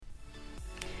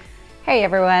Hey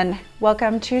everyone,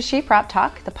 welcome to She Prop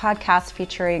Talk, the podcast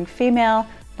featuring female,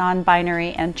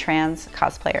 non-binary, and trans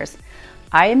cosplayers.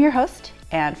 I am your host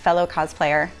and fellow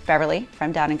cosplayer, Beverly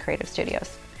from Down in Creative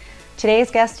Studios.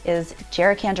 Today's guest is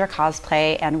Jericandra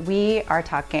Cosplay, and we are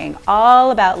talking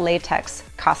all about latex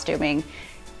costuming.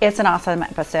 It's an awesome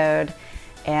episode,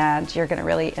 and you're gonna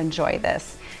really enjoy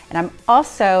this. And I'm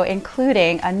also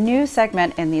including a new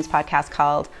segment in these podcasts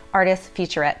called Artist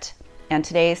Featurette. And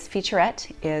today's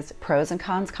featurette is pros and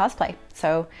cons cosplay.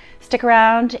 So stick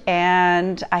around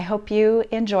and I hope you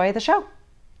enjoy the show.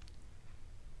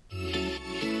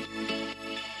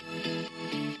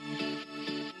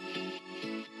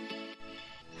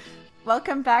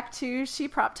 Welcome back to She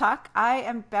Prop Talk. I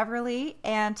am Beverly,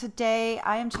 and today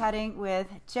I am chatting with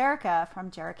Jerica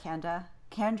from Jericandra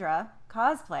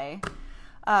Cosplay.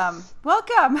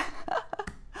 Welcome.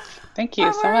 Thank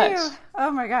you so much. You? Oh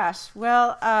my gosh.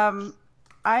 Well,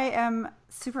 I am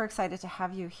super excited to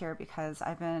have you here because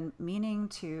I've been meaning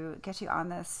to get you on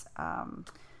this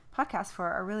podcast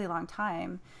for a really long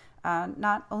time.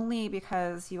 Not only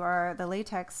because you are the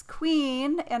latex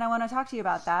queen, and I want to talk to you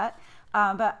about that,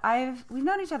 but we've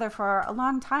known each other for a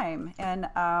long time, and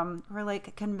we're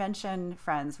like convention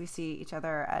friends. We see each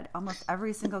other at almost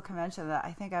every single convention that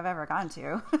I think I've ever gone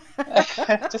to.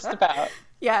 Just about.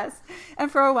 Yes.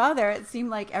 And for a while there, it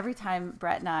seemed like every time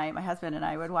Brett and I, my husband and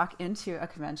I, would walk into a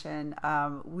convention,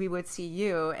 we would see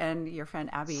you and your friend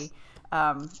Abby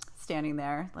standing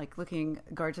there, like looking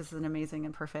gorgeous and amazing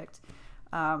and perfect.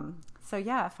 So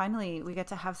yeah, finally we get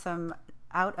to have some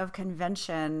out of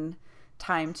convention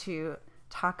time to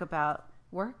talk about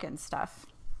work and stuff.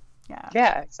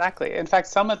 Yeah, exactly. In fact,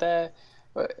 some of the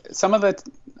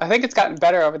I think it's gotten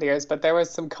better over the years, but there was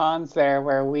some cons there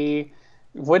where we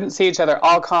wouldn't see each other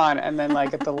all con, and then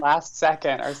like at the last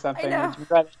second or something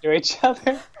we'd run into each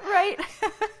other. Right.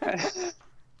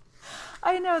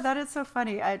 I know, that is so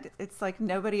funny. It's like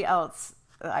nobody else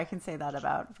I can say that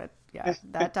about, but yeah,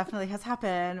 that definitely has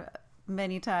happened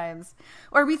many times.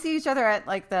 Or we see each other at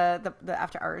like the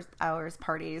after hours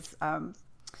parties.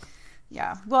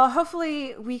 Yeah. Well,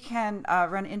 hopefully we can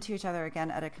run into each other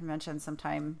again at a convention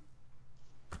sometime.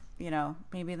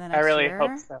 Maybe the next year. I really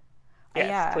hope so. Yes,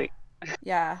 yeah. Please.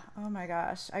 Yeah. Oh my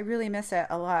gosh. I really miss it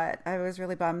a lot. I was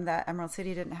really bummed that Emerald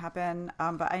City didn't happen.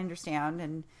 But I understand.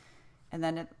 And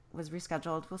then it was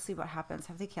rescheduled. We'll see what happens.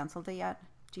 Have they canceled it yet?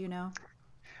 Do you know?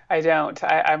 I don't.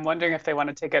 I'm wondering if they want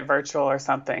to take it virtual or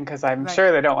something, because I'm Right.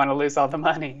 sure they don't want to lose all the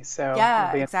money. So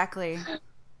yeah, exactly.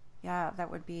 Yeah, that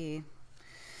would be.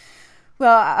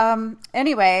 Well,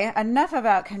 anyway, enough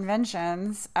about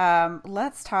conventions.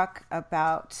 Let's talk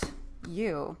about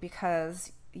you,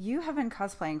 because you have been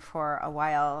cosplaying for a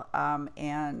while,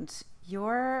 and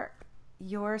your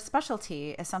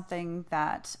specialty is something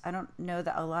that I don't know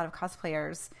that a lot of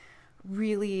cosplayers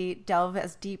really delve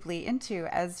as deeply into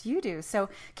as you do. So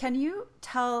can you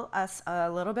tell us a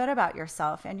little bit about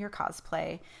yourself and your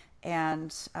cosplay?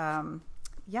 And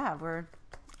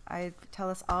tell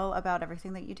us all about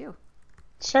everything that you do.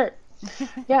 Sure.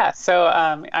 Yeah. So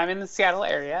I'm in the Seattle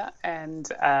area,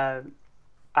 and I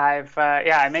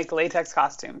make latex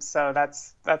costumes. So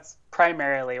that's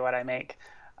primarily what I make.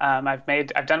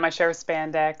 I've done my share of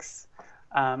spandex.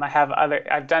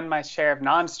 I've done my share of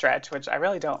non-stretch, which I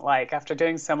really don't like. After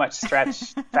doing so much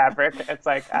stretch fabric, it's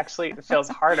like actually it feels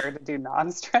harder to do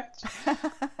non-stretch.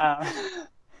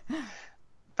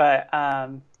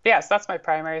 So that's my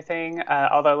primary thing.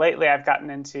 Although lately I've gotten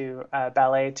into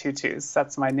ballet tutus.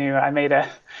 That's my new. I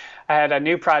had a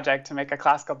new project to make a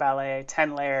classical ballet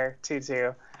 10-layer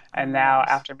tutu. And now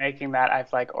after making that,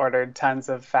 I've like ordered tons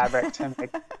of fabric to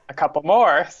make a couple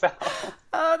more. So.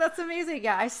 Oh, that's amazing.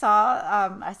 Yeah, I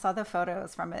saw the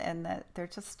photos from it, and they're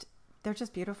just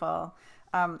beautiful.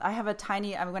 I have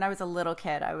when I was a little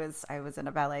kid, I was in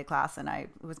a ballet class, and it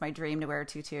was my dream to wear a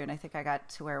tutu, and I think I got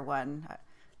to wear one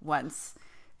once,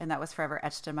 and that was forever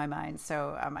etched in my mind.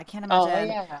 So I can't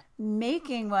imagine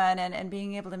making one and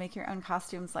being able to make your own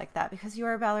costumes like that, because you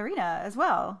are a ballerina as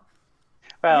well.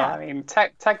 Well, Yeah. I mean,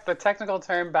 the technical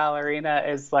term ballerina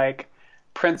is like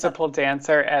principal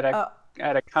dancer at a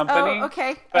company. Oh,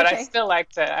 okay. But okay. I still like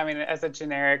to. I mean, as a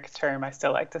generic term, I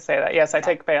still like to say that. Yes, I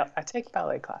take ballet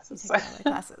classes. You take ballet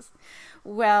classes.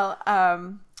 Well,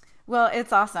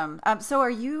 it's awesome. So are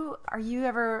you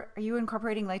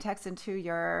incorporating latex into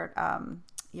your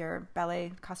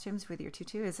ballet costumes with your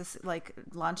tutu? Is this like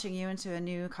launching you into a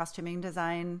new costuming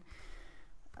design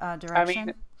direction? I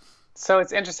mean, so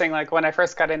it's interesting. Like when I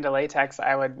first got into latex,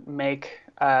 I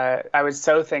would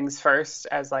sew things first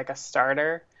as like a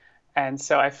starter. And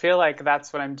so I feel like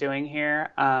that's what I'm doing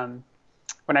here.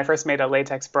 When I first made a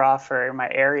latex bra for my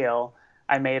Ariel,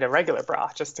 I made a regular bra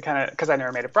just to kind of, because I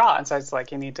never made a bra. And so it's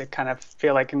like, you need to kind of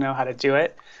feel like you know how to do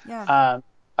it. Yeah.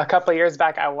 A couple of years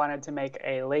back, I wanted to make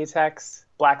a latex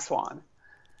black swan.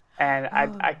 And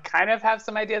I kind of have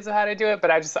some ideas of how to do it, but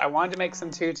I wanted to make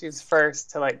some tutus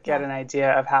first to like get an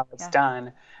idea of how it's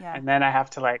done. Yeah. And then I have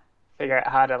to like figure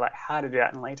out how to do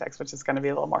that in latex, which is going to be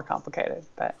a little more complicated.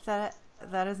 But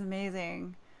that is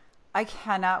amazing. I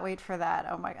cannot wait for that.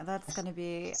 Oh my God, that's going to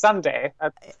be someday.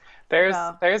 There's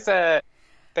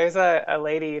a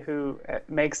lady who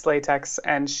makes latex,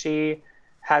 and she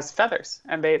has feathers,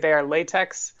 and they are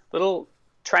latex, little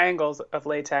triangles of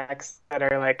latex that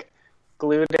are like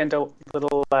glued into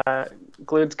little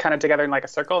glued kind of together in like a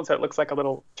circle, and so it looks like a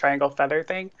little triangle feather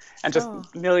thing, and just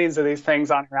millions of these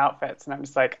things on her outfits, and I'm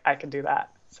just like, I could do that.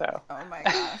 So oh my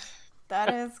gosh,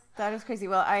 that is crazy.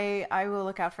 Well, I will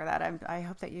look out for that. I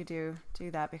hope that you do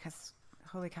that, because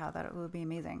holy cow, that will be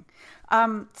amazing.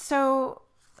 So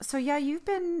yeah, you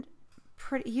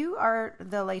are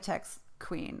the latex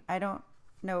queen. I don't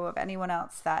know of anyone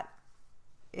else that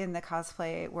in the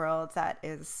cosplay world that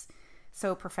is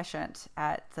so proficient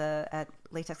at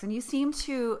latex, and you seem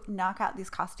to knock out these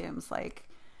costumes like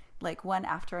one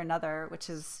after another, which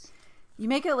is, you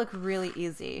make it look really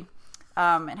easy.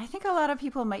 And I think a lot of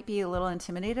people might be a little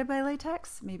intimidated by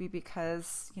latex, maybe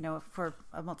because, for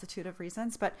a multitude of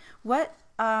reasons. But what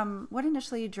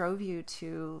initially drove you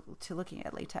to looking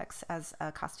at latex as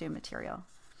a costume material?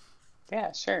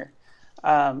 Yeah, sure.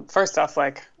 First off,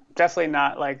 like, definitely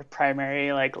not like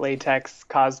primary like latex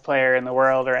cosplayer in the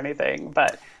world or anything,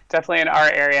 but definitely in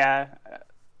our area,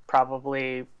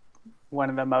 probably one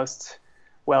of the most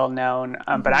well known.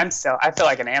 But I feel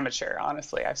like an amateur,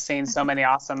 honestly. I've seen so many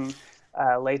awesome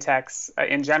latex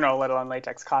in general, let alone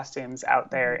latex costumes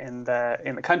out there in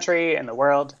the country, in the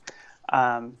world.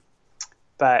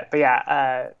 But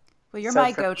yeah. Well, you're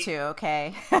my go-to,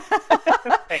 okay?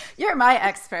 You're my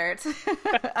expert.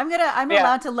 I'm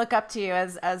allowed to look up to you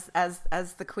as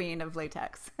the queen of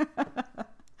latex.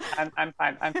 I'm fine.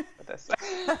 I'm fine with this.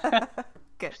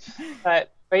 Good.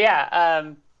 But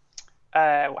yeah,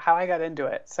 how I got into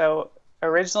it. So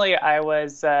originally I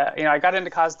was, I got into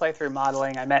cosplay through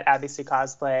modeling. I met Abby C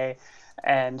Cosplay,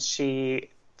 and she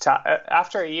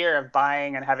after a year of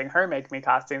buying and having her make me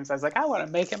costumes, I was like, I want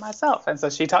to make it myself. And so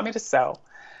she taught me to sew.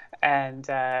 And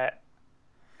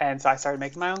so I started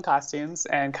making my own costumes,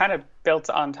 and kind of built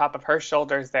on top of her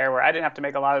shoulders there, where I didn't have to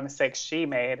make a lot of mistakes she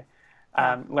made,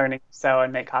 learning to sew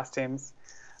and make costumes.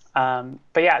 But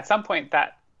yeah, at some point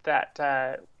I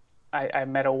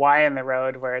met a Y in the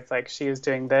road where it's like she was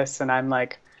doing this, and I'm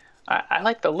like, I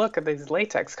like the look of these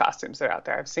latex costumes that are out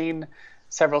there. I've seen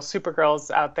several Supergirls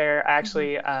out there. I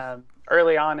actually,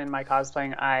 early on in my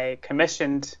cosplaying, I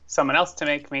commissioned someone else to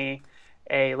make me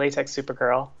a latex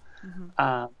Supergirl.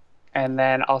 And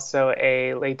then also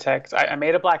a latex, I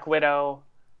made a Black Widow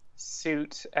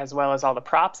suit as well as all the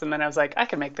props. And then I was like, I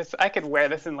could wear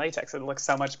this in latex. It looks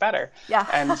so much better. Yeah.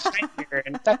 And shinier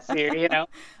and sexier,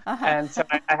 And so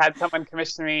I had someone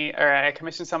I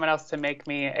commissioned someone else to make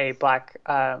me a Black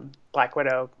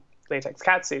Widow latex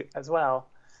catsuit as well.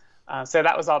 So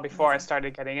that was all before I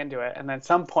started getting into it. And then at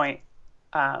some point,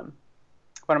 one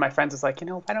of my friends was like,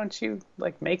 why don't you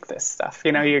like make this stuff?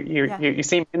 You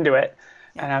seem into it.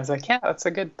 Yeah. And I was like, yeah, that's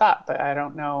a good thought, but I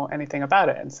don't know anything about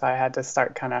it. And so I had to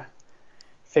start kind of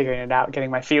figuring it out,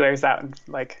 getting my feelers out and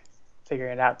like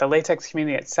figuring it out. The latex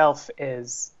community itself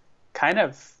is kind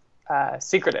of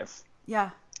secretive.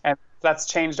 Yeah. And that's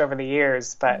changed over the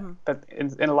years, but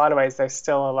in a lot of ways, there's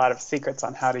still a lot of secrets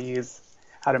on how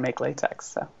to make latex.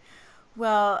 So.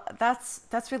 Well,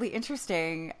 that's really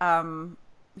interesting.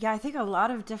 Yeah, I think a lot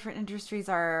of different industries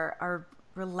are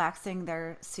relaxing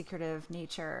their secretive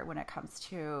nature when it comes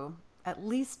to at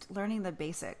least learning the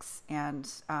basics and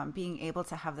being able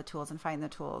to have the tools and find the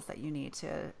tools that you need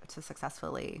to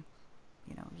successfully,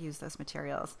 use those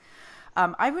materials.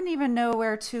 I wouldn't even know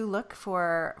where to look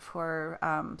for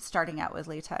starting out with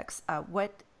latex.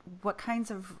 What kinds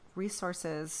of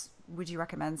resources would you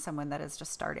recommend someone that is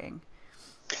just starting?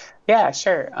 Yeah,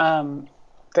 sure. I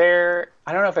don't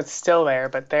know if it's still there,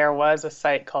 but there was a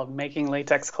site called Making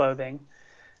Latex Clothing,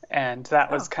 and that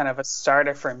was kind of a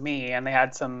starter for me. And they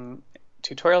had some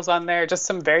tutorials on there, just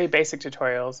some very basic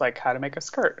tutorials, like how to make a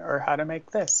skirt or how to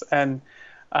make this, and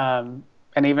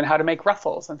even how to make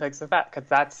ruffles and things like that, because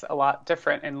that's a lot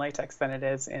different in latex than it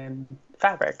is in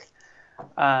fabric.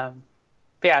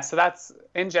 Yeah, so that's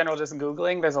in general just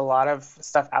Googling. There's a lot of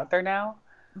stuff out there now.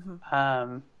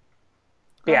 And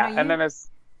then there's.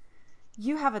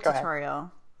 You have a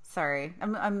tutorial. Sorry,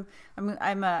 I'm going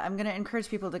to encourage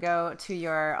people to go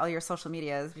to all your social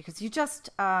medias, because you just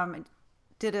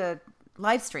did a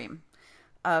live stream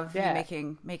of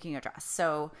you making a dress.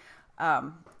 So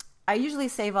I usually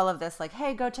save all of this like,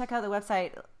 hey, go check out the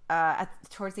website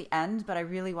towards the end, but I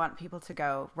really want people to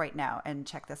go right now and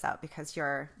check this out, because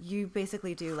you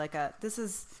basically do like this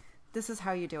is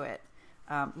how you do it,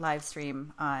 live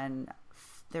stream on,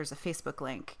 there's a Facebook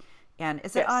link. And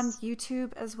is it on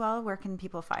YouTube as well? Where can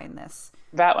people find this?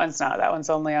 That one's not. That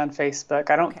one's only on Facebook.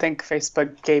 I don't think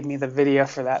Facebook gave me the video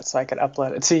for that, so I could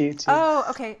upload it to YouTube. Oh,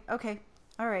 okay.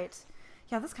 All right.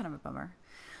 Yeah, that's kind of a bummer.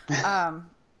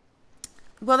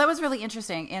 Well, that was really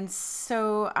interesting. And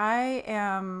so I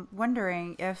am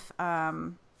wondering if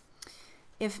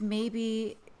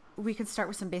maybe we could start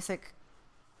with some basic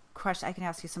questions. I can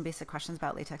ask you some basic questions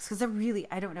about latex, because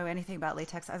I don't know anything about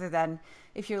latex other than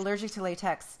if you're allergic to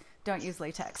latex, don't use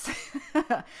latex.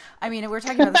 I mean, we're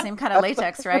talking about the same kind of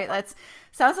latex, right? That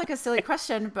sounds like a silly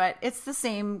question, but it's the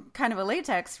same kind of a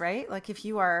latex, right? Like if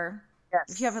you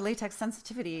have a latex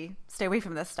sensitivity, stay away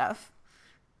from this stuff.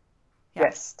 Yeah.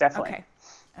 Yes, definitely.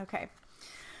 Okay.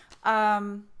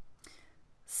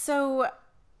 So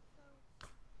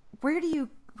where do you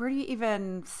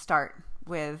even start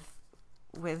with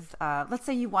let's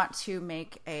say you want to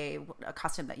make a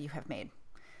costume that you have made,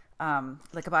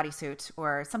 like a bodysuit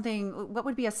or something. What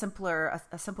would be a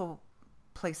simple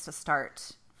place to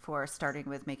start for starting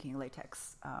with making a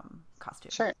latex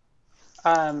costume? Sure.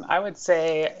 I would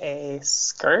say a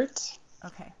skirt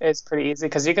is pretty easy,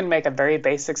 because you can make a very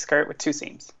basic skirt with 2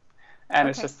 seams, and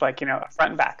it's just like, a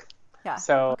front and back. Yeah.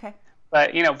 So,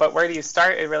 but where do you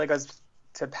start? It really goes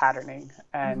to patterning,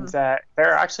 and there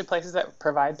are actually places that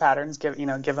provide patterns, give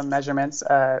them measurements.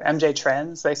 MJ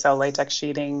Trends, they sell latex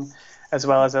sheeting as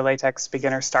well as a latex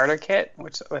beginner starter kit,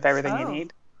 with everything you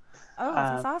need. Oh,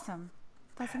 that's awesome.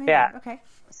 That's amazing. Yeah. Okay.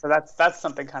 So that's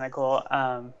something kind of cool.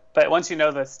 But once you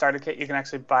know the starter kit, you can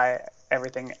actually buy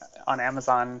everything on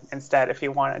Amazon instead if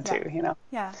you wanted to.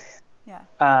 Yeah.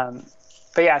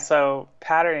 But yeah, so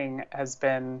patterning has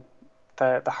been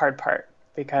the hard part,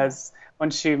 because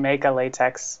once you make a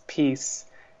latex piece,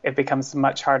 it becomes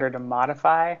much harder to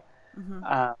modify,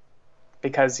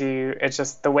 because it's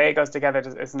just the way it goes together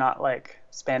is not like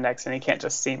spandex, and you can't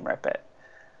just seam rip it.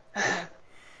 Okay.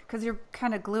 Because you're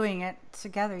kind of gluing it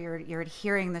together. You're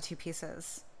adhering the 2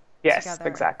 pieces. Yes, together.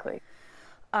 Exactly.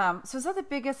 So is that the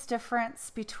biggest difference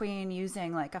between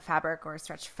using like a fabric or a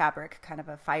stretch fabric, kind of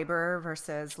a fiber,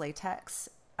 versus latex?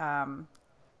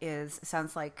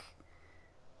 Sounds like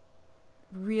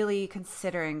really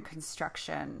considering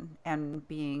construction and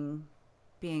being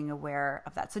aware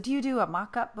of that. So do you do a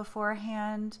mock-up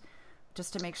beforehand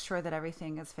just to make sure that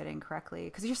everything is fitting correctly?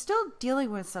 Because you're still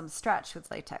dealing with some stretch with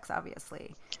latex,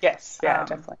 obviously. Yes,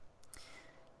 definitely.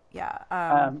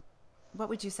 Yeah. What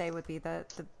would you say would be the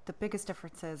biggest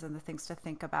differences and the things to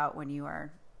think about when you're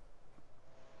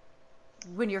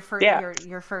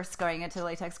first going into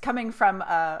latex, coming from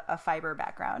a fiber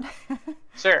background?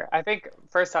 Sure. I think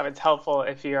first off, it's helpful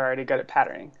if you're already good at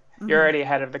patterning. You're already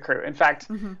ahead of the crew. In fact,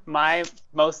 my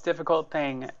most difficult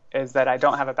thing is that I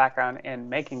don't have a background in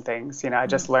making things. I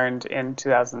just learned in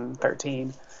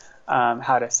 2013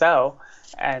 how to sew.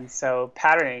 And so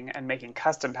patterning and making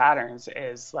custom patterns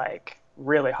is like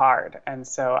really hard. And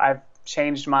so I've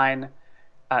changed mine.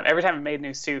 Every time I made a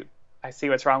new suit, I see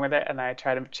what's wrong with it, and I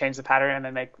try to change the pattern, and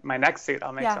then make my next suit,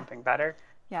 I'll make something better.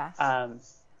 Yeah.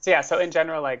 So in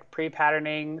general, like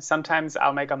pre-patterning, sometimes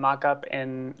I'll make a mock-up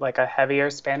in like a heavier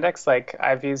spandex. Like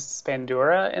I've used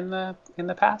Spandura in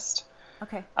the past.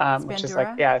 Okay. Which is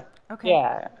like, Okay.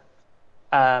 Yeah.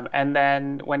 And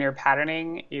then when you're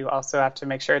patterning, you also have to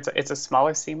make sure it's a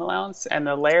smaller seam allowance, and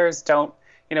the layers don't,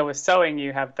 with sewing,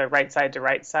 you have the right side to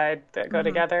right side that go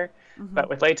together. But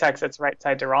with latex, it's right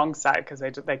side to wrong side, because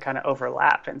they kind of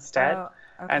overlap instead. Oh,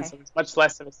 okay. And so there's much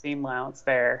less of a seam allowance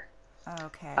there.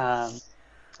 Okay.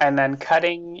 And then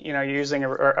cutting, you're using a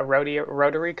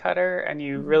rotary cutter, and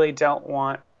you really don't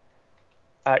want,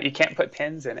 you can't put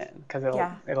pins in it, because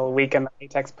it'll weaken the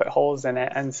latex, put holes in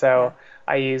it. And so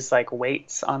I use like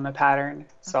weights on the pattern.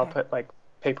 So I'll put like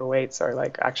paper weights or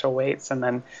like actual weights, and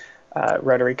then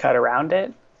rotary cut around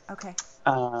it. Okay.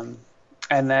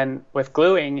 And then with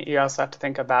gluing, you also have to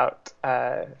think about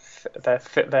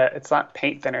it's not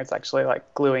paint thinner, it's actually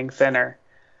like gluing thinner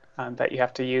that you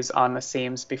have to use on the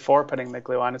seams before putting the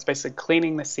glue on. It's basically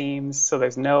cleaning the seams so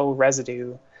there's no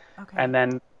residue. Okay. And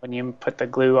then when you put the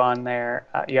glue on there,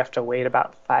 you have to wait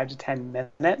about 5 to 10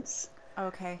 minutes.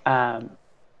 Okay. And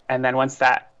then once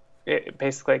it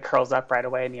basically curls up right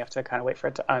away, and you have to kind of wait for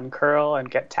it to uncurl and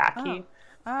get tacky.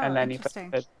 And then you put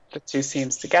the 2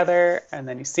 seams together, and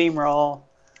then you seam roll,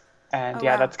 and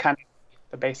that's kind of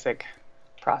the basic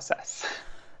process.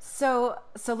 So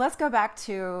let's go back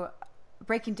to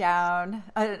breaking down,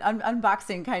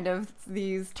 unboxing kind of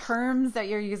these terms that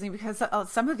you're using, because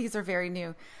some of these are very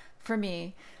new for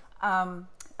me.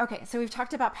 Okay, so we've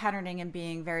talked about patterning and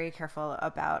being very careful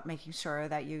about making sure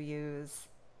that you use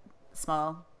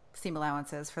small seam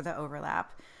allowances for the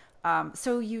overlap.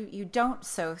 So you don't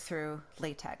sew through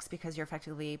latex because you're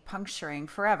effectively puncturing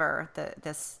forever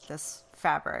this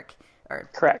fabric. Or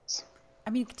Correct. I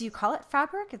mean, do you call it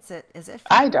fabric? Is it fabric?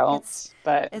 I don't,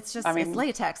 but it's just, I mean, it's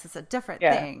latex. It's a different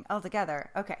yeah. thing altogether.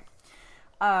 Okay.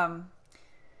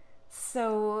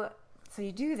 So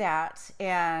you do that,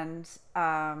 and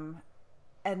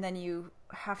then you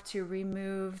have to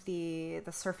remove the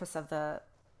surface of the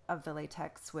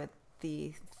latex with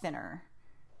the thinner,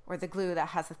 or the glue that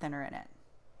has the thinner in it.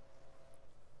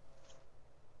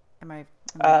 Am I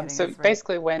so this right?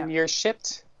 basically when you're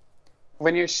shipped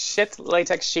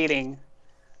latex sheeting,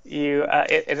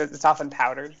 it's often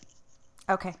powdered.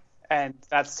 Okay. And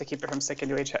that's to keep it from sticking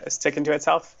to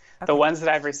itself. Okay. The ones that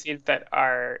I've received that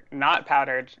are not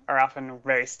powdered are often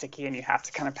very sticky, and you have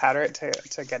to kind of powder it to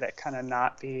get it kind of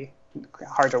not be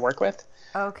hard to work with.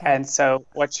 Okay. And so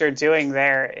what you're doing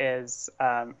there is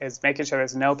making sure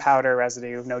there's no powder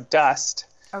residue, no dust,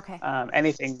 Okay.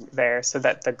 Anything there, so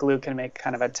that the glue can make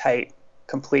kind of a tight,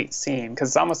 complete seam. Because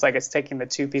it's almost like it's taking the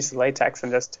two pieces of latex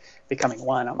and just becoming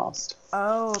one almost.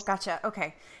 Oh, gotcha.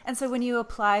 Okay. And so when you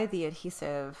apply the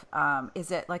adhesive,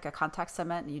 is it like a contact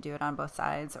cement and you do it on both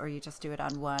sides, or you just do it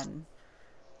on one?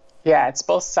 Yeah, it's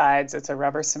both sides. It's a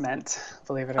rubber cement,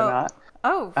 believe it or not.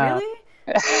 Oh, really?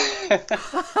 Yeah,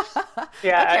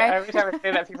 Okay. every time I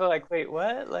say that, people are like, wait,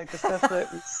 what? Like the stuff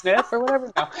that you sniff or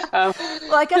whatever? No.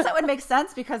 Well, I guess that would make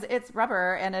sense because it's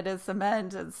rubber and it is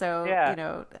cement. And so,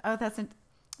 Yeah.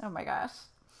 oh my gosh.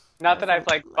 Not that I've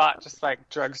like bought just like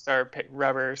drugstore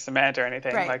rubber cement or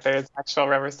anything. Right. Like there's actual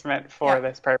rubber cement for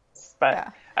this purpose.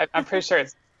 But I'm pretty sure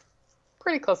it's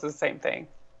pretty close to the same thing.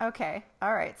 Okay.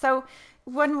 All right. So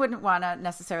one wouldn't want to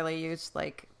necessarily use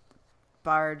like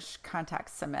barge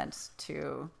contact cement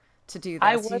to do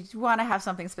this. You want to have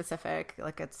something specific,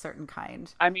 like a certain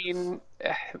kind. I mean,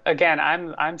 again,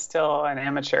 I'm still an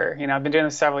amateur. You know, I've been doing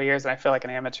this several years, and I feel like an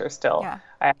amateur still.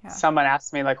 Someone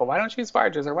asked me like, well, why don't you use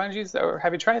barges, or why don't you use, or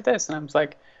have you tried this? And I'm just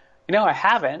like, I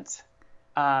haven't.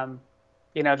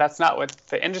 That's not what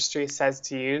the industry says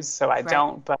to use, so I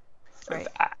don't. But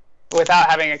without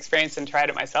having experienced and tried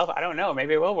it myself, I don't know.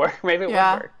 Maybe it will work. Maybe it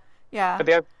won't work. Yeah. But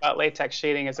the other thing about latex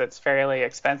sheeting is it's fairly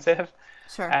expensive.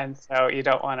 Sure. And so you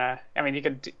don't want to, I mean, you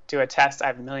could do a test. I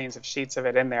have millions of sheets of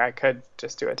it in there. I could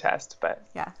just do a test, but.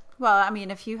 Yeah. Well, I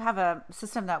mean, if you have a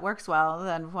system that works well,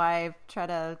 then why try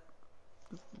to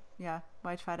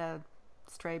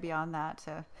stray beyond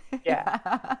that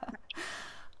Yeah.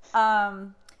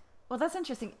 Well, that's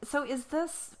interesting. So is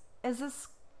this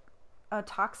a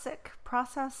toxic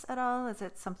process at all? Is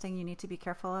it something you need to be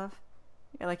careful of?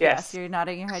 You're like, yes. You're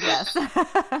nodding your head, yes.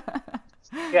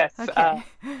 Yes. Okay.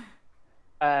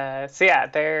 So yeah,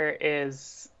 there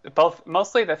is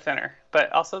mostly the thinner, but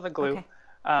also the glue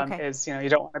is, you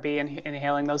don't want to be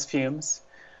inhaling those fumes.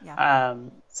 Yeah.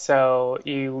 So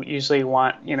you usually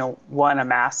want, a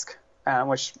mask,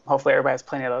 which hopefully everybody has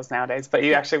plenty of those nowadays, but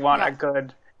you actually want a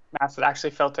good mask that actually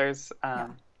filters,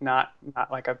 not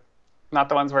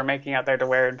the ones we're making out there to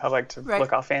wear in public to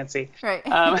look all fancy. Right.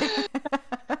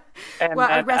 And well,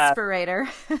 then, a respirator.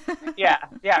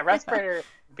 Respirator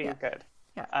would be good.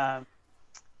 Yeah.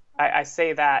 I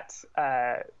say that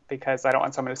because I don't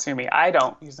want someone to sue me. I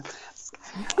don't use a mask.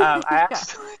 I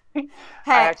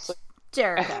actually,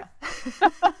 Jerica.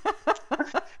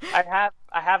 I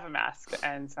have a mask,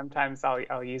 and sometimes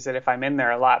I'll use it if I'm in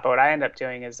there a lot. But what I end up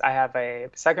doing is I have a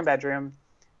second bedroom,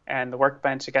 and the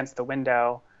workbench against the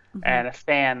window, and a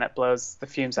fan that blows the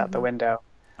fumes out the window.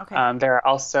 Okay. There are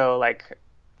also like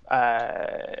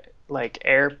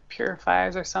air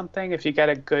purifiers or something. If you get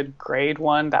a good grade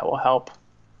one, that will help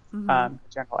the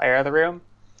general air of the room.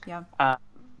 Yeah.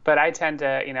 But I tend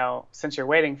to, since you're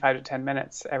waiting 5 to 10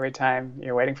 minutes every time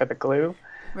you're waiting for the glue,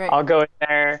 I'll go in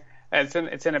there.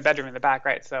 It's in a bedroom in the back,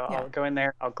 right? So I'll go in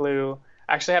there, I'll glue.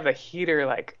 I actually have the heater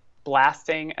like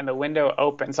blasting and the window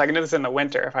open, so I can do this in the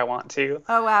winter if I want to.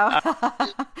 Oh wow,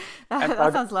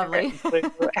 that sounds lovely.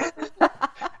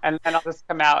 And then I'll just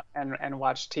come out and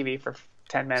watch TV for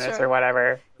 10 minutes or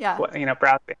whatever. Yeah.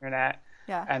 Browse the internet.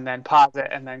 Yeah. And then pause it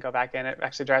and then go back in. It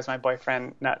actually drives my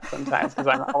boyfriend nuts sometimes because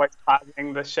I'm always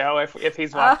pausing the show if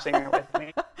he's watching it with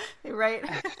me. Right.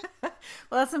 Well,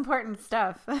 that's important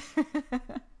stuff.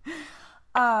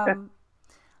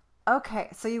 Okay,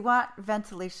 so you want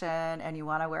ventilation and you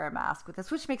want to wear a mask with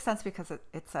this, which makes sense because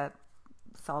it's a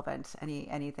solvent,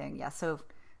 anything. Yeah. So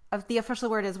the official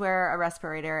word is wear a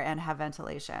respirator and have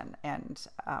ventilation, and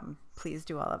please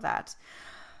do all of that.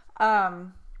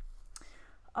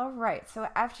 All right. So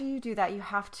after you do that, you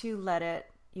have to let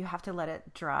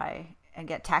it dry and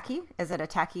get tacky. Is it a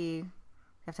tacky? You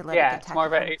have to let it Yeah, get it's tacky more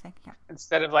of kind a of thing. Yeah.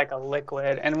 instead of like a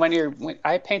liquid. And when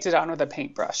I painted on with a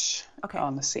paintbrush Okay.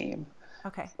 on the seam,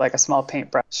 Okay. like a small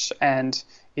paintbrush, and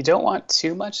you don't want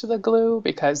too much of the glue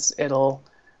because it'll,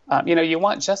 you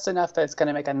want just enough that it's going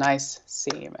to make a nice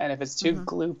seam. And if it's too Mm-hmm.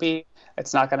 gloopy,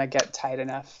 it's not going to get tight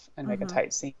enough and make a Mm-hmm.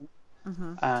 tight seam.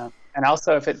 Mm-hmm. And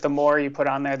also, the more you put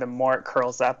on there, the more it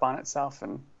curls up on itself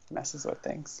and messes with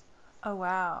things. Oh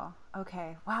wow.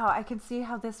 Okay. Wow. I can see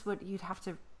how you'd have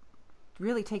to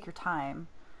really take your time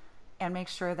and make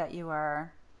sure that you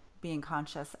are being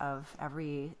conscious of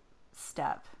every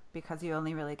step, because you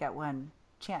only really get one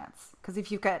chance. Because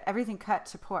if you've got everything cut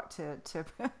to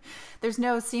there's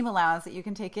no seam allowance that you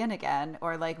can take in again,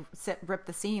 or like rip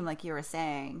the seam like you were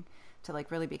saying, to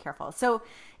like really be careful. So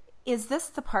is this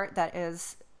the part that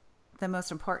is the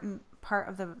most important part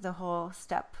of the whole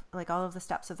step, like all of the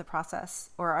steps of the process,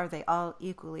 or are they all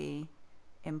equally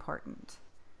important?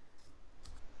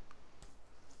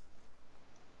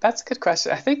 That's a good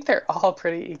question. I think they're all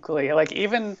pretty equally. Like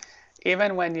even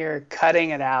when you're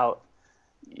cutting it out,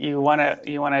 you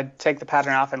wanna take the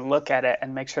pattern off and look at it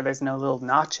and make sure there's no little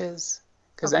notches,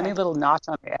 because any Okay. little notch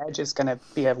on the edge is gonna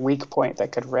be a weak point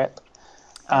that could rip.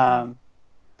 Okay. Um,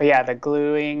 but yeah, the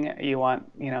gluing you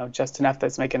want just enough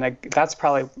that's making that's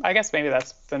probably, I guess maybe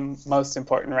that's the most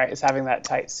important, right? Is having that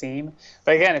tight seam.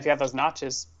 But again, if you have those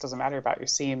notches, doesn't matter about your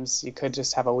seams. You could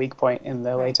just have a weak point in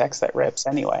the Right. latex that rips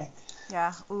anyway.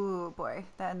 Yeah. Ooh, boy.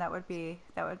 Then that would be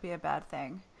a bad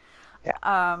thing. Yeah.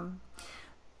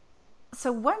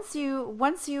 So once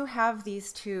you have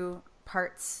these two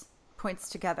points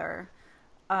together,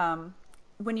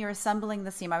 when you're assembling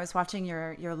the seam, I was watching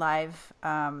your live,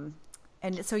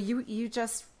 and so you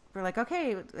just were like,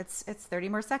 okay, it's 30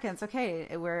 more seconds. Okay,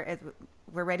 we're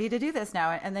ready to do this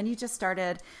now, and then you just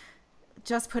started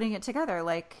just putting it together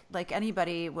like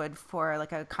anybody would for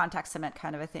like a contact cement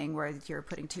kind of a thing, where you're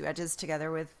putting two edges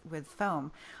together with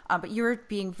foam, but you're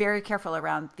being very careful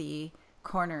around the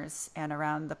corners and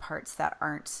around the parts that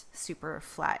aren't super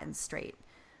flat and straight.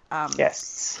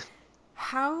 Yes.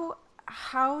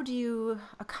 How do you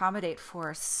accommodate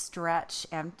for stretch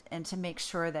and to make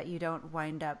sure that you don't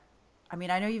wind up, I mean,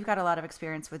 I know you've got a lot of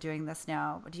experience with doing this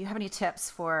now, but do you have any tips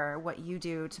for what you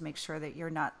do to make sure that you're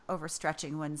not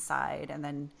overstretching one side and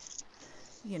then,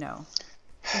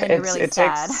 and then you're really It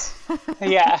sad? takes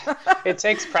yeah, it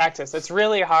takes practice. It's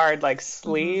really hard, like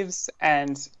Mm-hmm. sleeves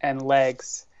and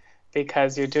legs,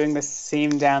 because you're doing the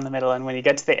seam down the middle, and when you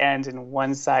get to the end and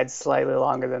one side's slightly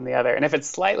longer than the other, and if it's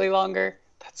slightly longer,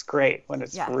 that's great. When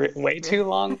it's Yeah. way too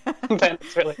long, then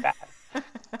it's really bad.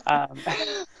 Um,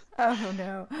 Oh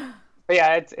no. but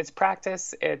yeah, it's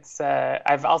practice.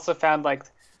 I've also found like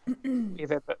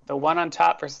either the one on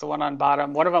top versus the one on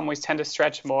bottom. One of them we tend to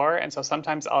stretch more, and so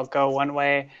sometimes I'll go one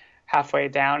way halfway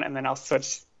down, and then I'll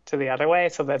switch to the other way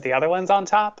so that the other one's on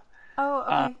top. Oh,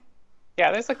 Uh, okay.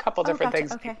 yeah, there's a couple Oh, different gotcha.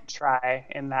 things you Okay. can try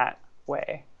in that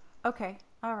way. Okay.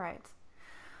 All right.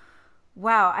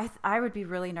 Wow. I would be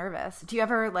really nervous. Do you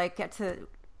ever like get to,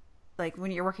 like,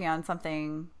 when you're working on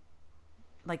something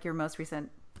like your most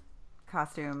recent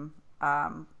costume,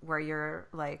 where you're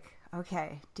like,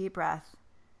 okay, deep breath,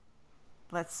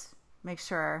 let's make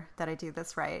sure that I do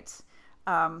this right.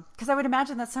 Because I would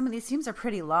imagine that some of these seams are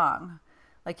pretty long.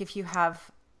 Like if you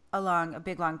have a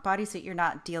big long bodysuit, you're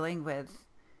not dealing with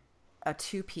a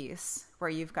two piece where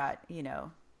you've got,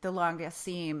 the longest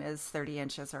seam is 30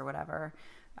 inches or whatever.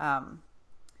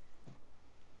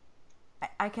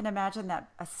 I can imagine that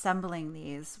assembling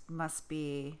these must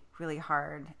be really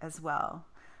hard as well.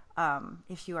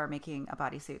 If you are making a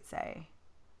bodysuit, say.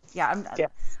 Yeah, Yeah.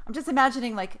 I'm just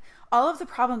imagining like all of the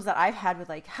problems that I've had with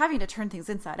like having to turn things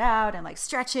inside out and like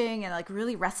stretching and like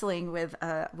really wrestling with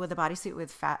a bodysuit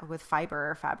with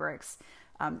fiber fabrics,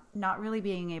 not really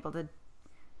being able to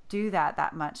do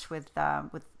that much with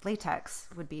latex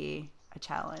would be a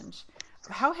challenge.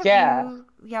 How have Yeah. you?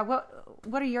 Yeah,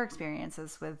 what are your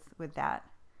experiences with that?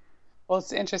 Well,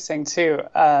 it's interesting too.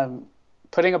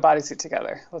 Putting a bodysuit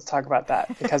together. Let's talk about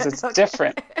that because it's Okay.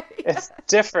 different. It's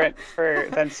different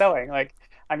than sewing. Like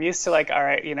I'm used to, like, all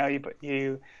right, you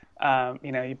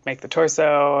make the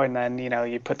torso, and then you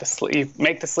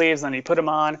make the sleeves, and then you put them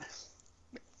on.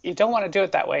 You don't want to do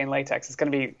it that way in latex. It's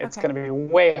Okay. gonna be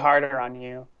way harder on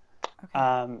you. Okay.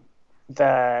 Um,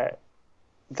 the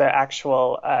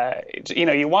actual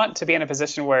you want to be in a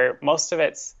position where most of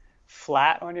it's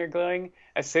flat when you're gluing.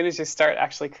 As soon as you start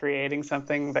actually creating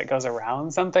something that goes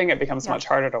around something, it becomes much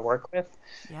harder to work with.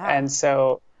 Yeah. And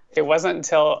so it wasn't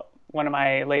until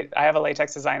I have a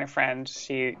latex designer friend.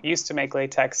 She used to make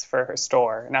latex for her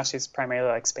store. Now she's primarily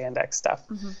like spandex stuff.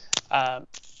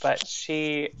 But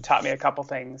she taught me a couple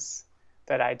things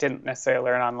that I didn't necessarily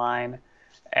learn online.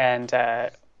 And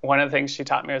one of the things she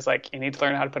taught me was like, you need to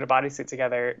learn how to put a bodysuit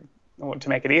together to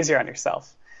make it easier on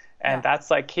yourself. And that's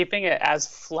like keeping it as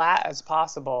flat as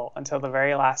possible until the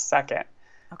very last second.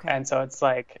 Okay. And so it's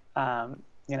like,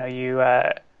 you know,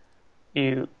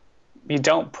 you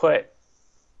don't put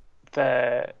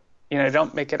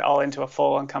don't make it all into a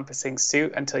full encompassing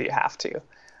suit until you have to. Okay.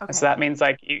 And so that means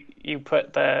like you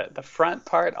put the front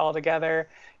part all together,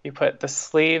 you put the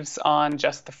sleeves on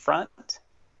just the front.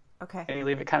 Okay. And you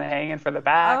leave it kind of hanging for the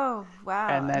back. Oh, wow.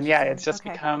 And then, it just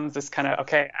becomes this kind of,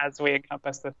 as we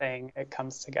encompass the thing, it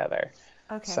comes together.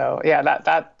 Okay. So,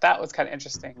 that was kind of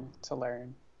interesting to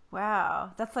learn.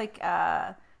 Wow. That's like,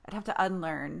 I'd have to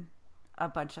unlearn a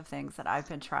bunch of things that I've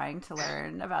been trying to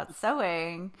learn about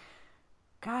sewing.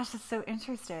 Gosh, that's so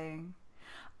interesting.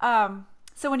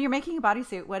 So when you're making a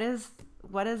bodysuit, what is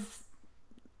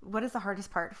the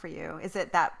hardest part for you? Is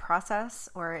it that process,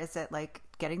 or is it like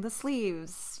getting the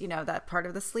sleeves, that part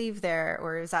of the sleeve there,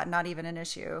 or is that not even an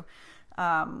issue?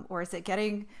 Or is it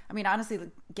honestly,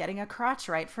 getting a crotch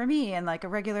right for me and like a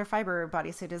regular fiber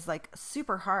bodysuit is like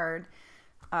super hard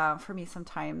for me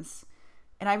sometimes.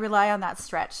 And I rely on that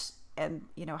stretch and,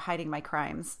 hiding my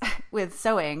crimes with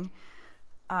sewing.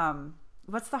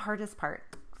 What's the hardest part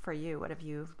for you? What have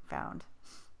you found?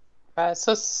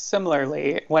 So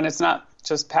similarly, when it's not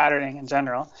just patterning in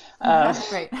general,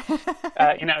 right.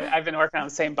 I've been working on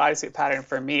the same bodysuit pattern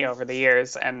for me over the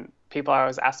years, and people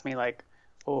always ask me like,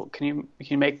 well, can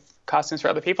you make costumes for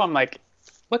other people? I'm like,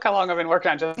 look how long I've been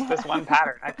working on just this one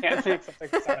pattern. I can't make something.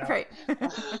 Right.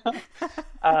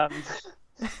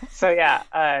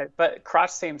 But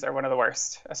crotch seams are one of the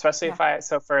worst, especially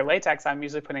so for latex, I'm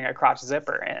usually putting a crotch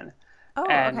zipper in. Oh,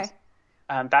 okay.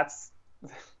 That's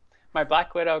my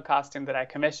Black Widow costume that I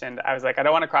commissioned. I was like, I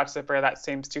don't want a crotch zipper. That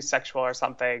seems too sexual or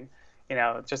something.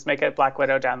 Just make it Black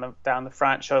Widow down the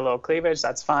front, show a little cleavage.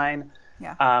 That's fine.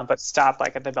 Yeah. But stop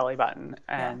like at the belly button.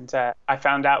 And I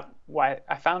found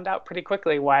out pretty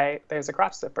quickly why there's a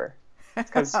crotch zipper.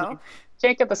 Because you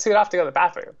can't get the suit off to go to the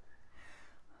bathroom.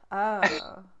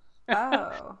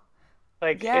 Oh.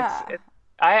 I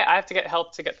have to get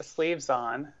help to get the sleeves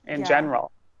on in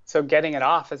general. So getting it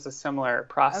off is a similar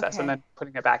process, and then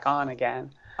putting it back on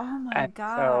again. Oh my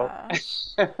gosh.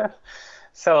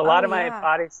 So a lot of my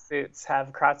bodysuits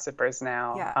have crotch zippers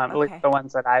now, at least the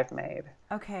ones that I've made.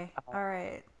 Okay. All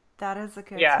right. That is a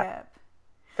good tip.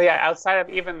 But outside of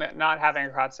even not having a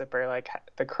crotch zipper, like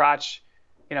the crotch,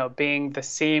 being the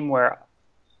seam where,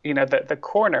 the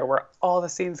corner where all the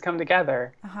seams come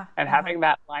together, and having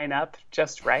that line up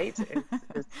just right,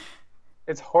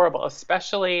 it's horrible,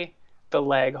 especially the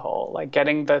leg hole, like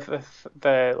getting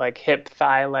the like hip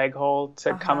thigh leg hole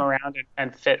to come around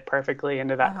and fit perfectly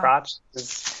into that crotch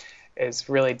is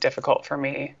really difficult for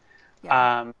me.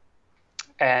 And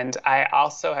I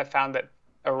also have found that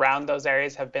around those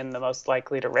areas have been the most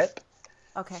likely to rip.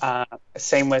 Okay.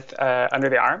 Same with under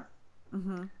the arm.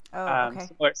 Mm-hmm. Oh, okay.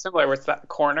 Similar with that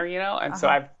corner, and so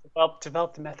I've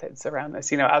developed methods around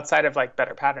this, outside of like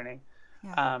better patterning.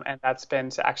 And that's been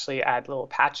to actually add little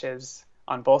patches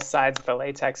on both sides of the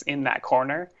latex in that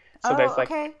corner. So there's like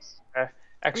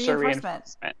extra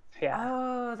reinforcement. Yeah.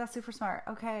 Oh, that's super smart.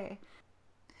 Okay.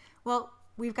 Well,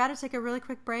 we've got to take a really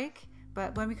quick break,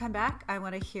 but when we come back, I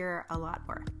want to hear a lot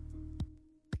more.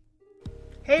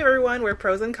 Hey everyone, we're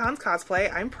Pros and Cons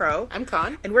Cosplay. I'm Pro. I'm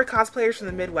Con. And we're cosplayers from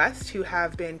the Midwest who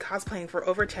have been cosplaying for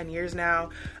over 10 years now.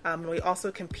 And we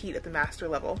also compete at the master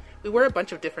level. We wear a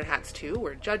bunch of different hats too.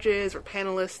 We're judges, we're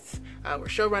panelists, we're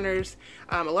showrunners.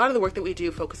 A lot of the work that we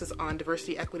do focuses on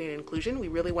diversity, equity, and inclusion. We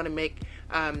really want to make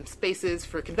spaces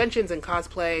for conventions and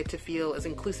cosplay to feel as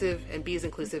inclusive and be as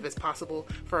inclusive as possible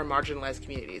for our marginalized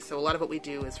communities. So a lot of what we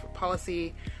do is for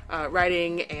policy,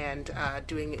 writing, and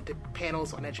doing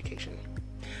panels on education.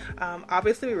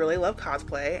 Obviously, we really love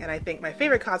cosplay, and I think my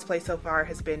favorite cosplay so far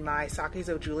has been my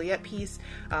Sakizo Juliet piece.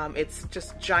 It's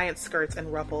just giant skirts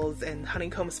and ruffles and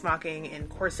honeycomb smocking and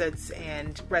corsets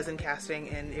and resin casting,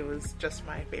 and it was just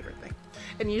my favorite thing.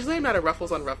 And usually I'm not a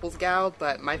ruffles on ruffles gal,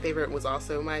 but my favorite was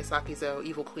also my Sakizo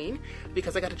Evil Queen,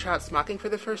 because I got to try out smocking for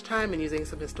the first time and using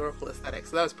some historical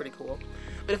aesthetics, so that was pretty cool.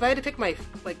 But if I had to pick my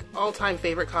all-time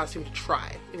favorite costume to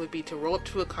try, it would be to roll up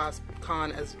to a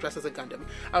con as dressed as a Gundam.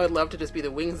 I would love to just be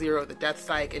the Wing Zero, the Death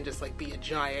Psyche, and just be a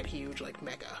giant, huge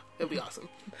mecha. It would be awesome.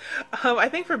 I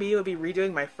think for me it would be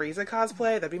redoing my Frieza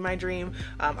cosplay. That'd be my dream.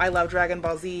 I love Dragon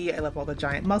Ball Z. I love all the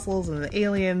giant muscles and the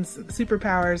aliens, the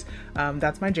superpowers.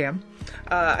 That's my jam.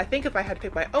 I think if I had to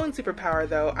pick my own superpower,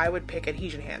 though, I would pick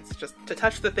adhesion hands, just to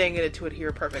touch the thing and to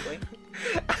adhere perfectly.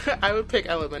 I would pick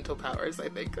elemental powers, I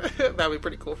think. That would be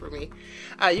pretty cool for me.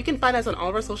 You can find us on all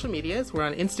of our social medias. We're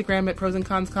on Instagram at Pros and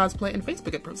Cons Cosplay and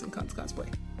Facebook at Pros and Cons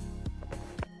Cosplay.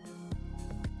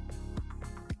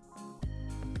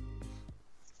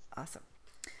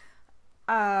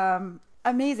 Awesome.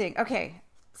 Amazing. Okay.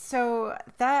 So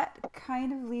that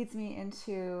kind of leads me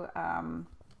into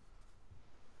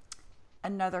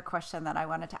another question that I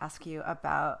wanted to ask you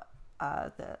about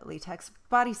the latex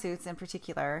bodysuits in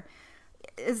particular.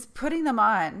 Is putting them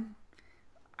on,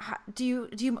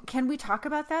 can we talk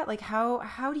about that?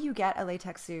 How do you get a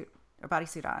latex suit or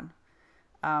bodysuit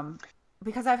on?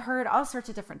 Because I've heard all sorts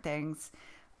of different things,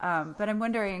 but I'm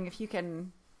wondering if you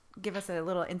can give us a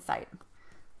little insight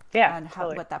on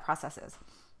what that process is.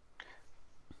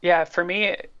 Yeah, for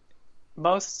me,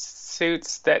 most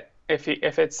suits that if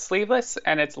it's sleeveless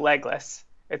and it's legless,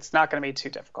 it's not going to be too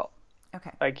difficult.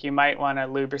 Okay. You might want to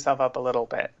lube yourself up a little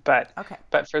bit, but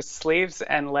for sleeves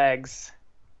and legs,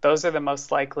 those are the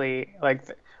most likely.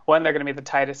 One, they're going to be the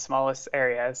tightest, smallest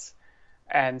areas,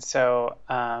 and so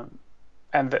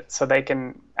so they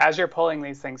can, as you're pulling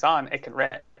these things on, it can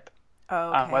rip.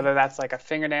 Oh, okay. Whether that's a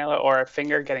fingernail or a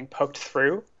finger getting poked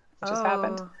through, which has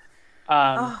happened.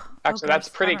 Actually, that's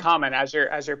pretty common as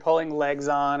you're pulling legs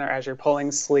on or as you're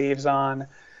pulling sleeves on.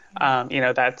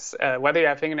 That's whether you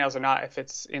have fingernails or not. If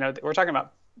it's, we're talking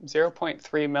about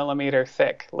 0.3 millimeter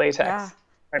thick latex,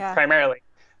 primarily.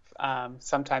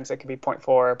 Sometimes it can be 0.4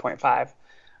 or 0.5.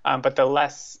 But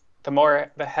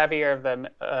the heavier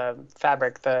the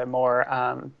fabric, the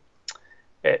more,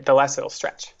 the less it'll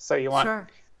stretch. So you want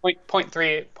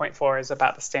 0.3, 0.4 is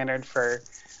about the standard for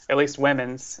at least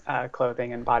women's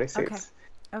clothing and bodysuits.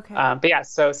 Okay. But yeah,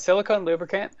 so silicone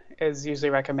lubricant is usually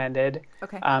recommended.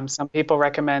 Okay. Some people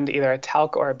recommend either a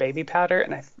talc or a baby powder,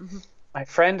 and my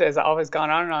friend has always gone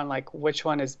on and on which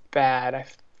one is bad. I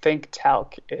think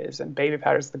talc is, and baby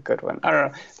powder is the good one. I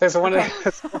don't know. There's one of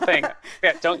this whole thing.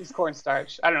 Yeah, don't use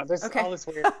cornstarch. I don't know. There's all this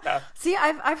weird stuff. See,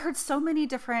 I've heard so many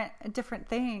different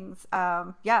things.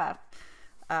 Yeah.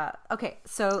 Okay,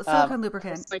 so silicone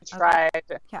lubricant. I tried.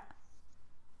 Yeah.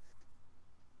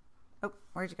 Oh,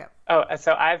 where'd you go? Oh,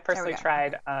 so I've personally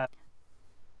tried. So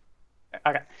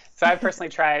I've personally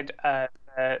tried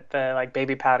the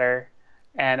baby powder,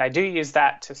 and I do use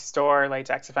that to store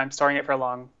latex if I'm storing it for a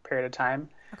long period of time.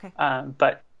 Okay.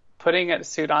 But putting a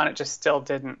suit on, it just still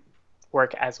didn't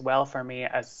work as well for me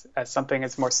as something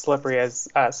as more slippery as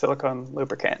silicone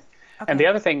lubricant. Okay. And the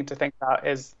other thing to think about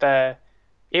is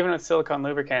even with silicone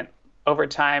lubricant, over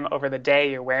time, over the day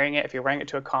you're wearing it, if you're wearing it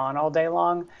to a con all day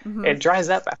long, it dries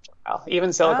up after a while.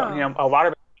 Even silicone, a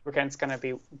water-based lubricant's going to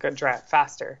be good dry up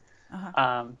faster.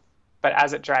 But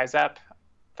as it dries up,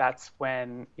 that's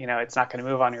when, it's not going to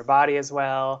move on your body as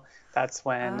well. That's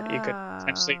when you could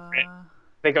potentially rip.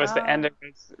 I think it was the end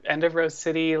of Rose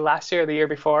City last year or the year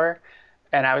before,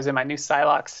 and I was in my new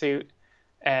Psylocke suit,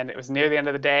 and it was near the end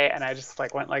of the day, and I just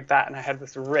went like that, and I had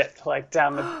this rip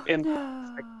down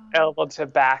the elbow to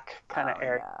back kind of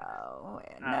area.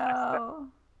 No.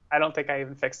 I don't think I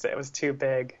even fixed it. It was too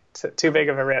big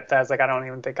of a rip that I was I don't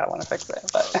even think I want to fix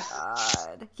it. But.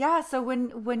 God. Yeah. So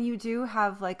when you do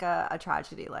have a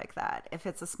tragedy like that, if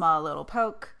it's a small little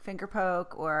finger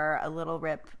poke, or a little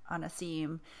rip on a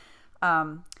seam,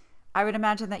 I would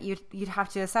imagine that you'd have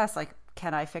to assess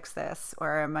can I fix this,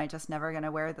 or am I just never going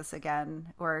to wear this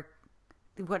again, or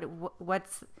what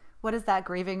is that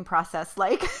grieving process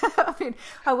like? I mean,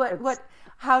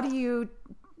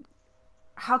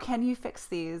 how can you fix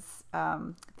these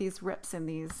rips and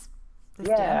these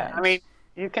damage? I mean,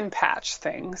 you can patch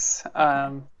things.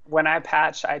 When I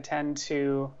patch, I tend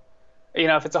to,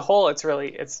 if it's a hole,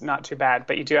 it's not too bad,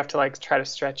 but you do have to try to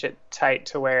stretch it tight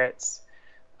to where it's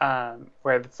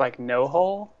no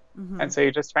hole. And so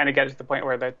you're just trying to get it to the point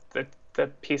where the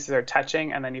pieces are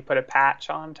touching, and then you put a patch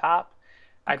on top.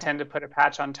 Okay. I tend to put a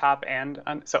patch on top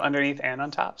so underneath and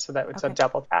on top, so that it's a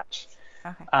double patch.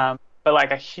 Okay.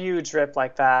 But a huge rip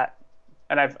like that,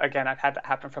 and I've had that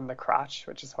happen from the crotch,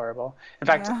 which is horrible. In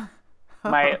fact,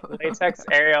 my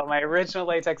original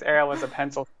latex Ariel was a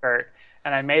pencil skirt,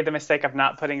 and I made the mistake of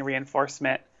not putting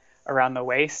reinforcement around the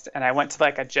waist, and I went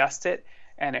to adjust it,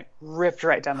 and it ripped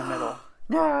right down the middle.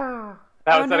 No.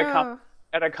 That was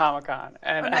at a Comic-Con,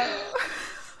 and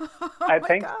I my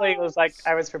thankfully it was like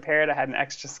I was prepared. I had an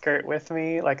extra skirt with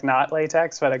me, like not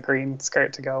latex, but a green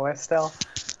skirt to go with still.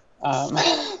 Um,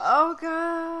 Oh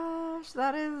gosh,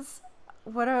 that is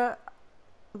what a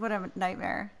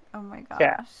nightmare. Oh my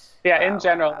yeah, gosh. yeah. In Wow, wow,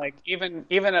 general, wow. like even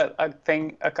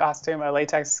a costume, a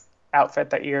latex outfit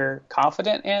that you're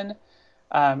confident in,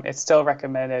 it's still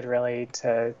recommended really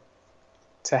to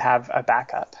have a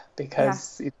backup Yeah.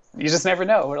 because you just never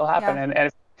know what'll happen. Yeah.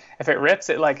 And if it rips,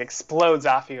 it like explodes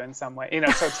off you in some way.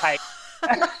 It's so tight.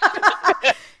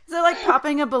 Is it like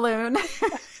popping a balloon?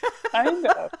 Kind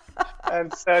of.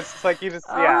 And so it's just like you just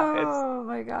Oh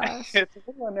my gosh. it's a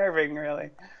little unnerving, really.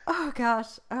 Oh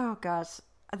gosh. Oh gosh.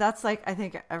 That's like I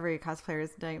think every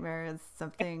cosplayer's nightmare is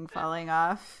something falling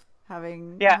off,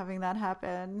 Yeah, having that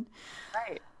happen.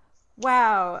 right.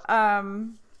 Wow.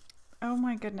 Oh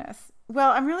my goodness.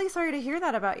 Well, I'm really sorry to hear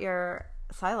that about your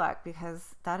Psylocke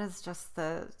because that is just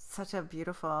such a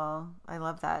beautiful. I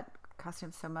love that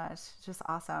costume so much. Just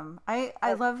awesome. I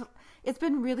love. It's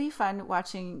been really fun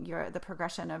watching the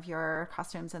progression of your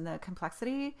costumes and the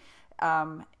complexity,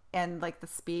 and like the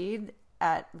speed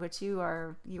at which you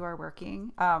are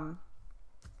working.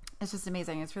 It's just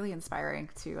amazing. It's really inspiring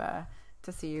to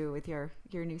see you with your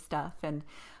new stuff. And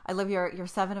I love your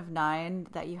 7 of 9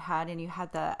 that you had, and you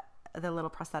had the little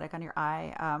prosthetic on your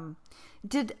eye.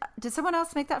 Did someone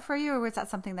else make that for you, or was that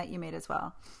something that you made as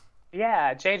well?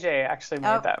 Yeah, JJ actually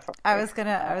made that for me. I was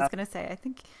gonna say, I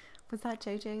think was that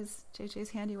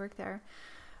JJ's handiwork there.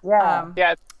 Yeah,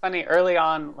 yeah. It's funny. Early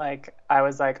on, like I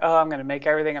was like, oh, I'm gonna make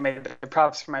everything. I made the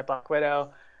props for my Black Widow,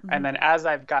 and then as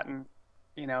I've gotten,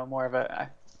 more of a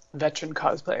veteran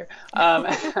cosplayer,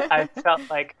 I felt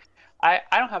like I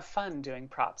don't have fun doing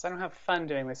props. I don't have fun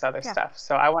doing this other stuff.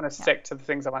 So I want to stick to the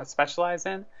things I want to specialize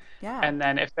in. Yeah. And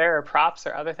then if there are props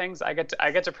or other things, I get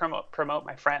to promote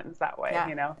my friends that way.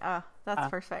 Yeah. Oh, that's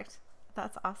perfect.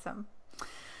 That's awesome.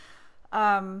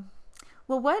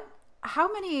 Well,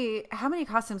 how many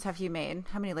costumes have you made?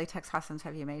 How many latex costumes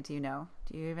have you made? Do you know?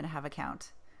 Do you even have a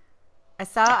count?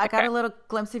 I got a little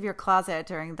glimpse of your closet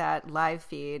during that live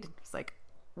feed. It's like,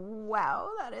 wow,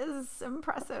 that is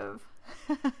impressive.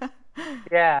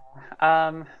 Yeah.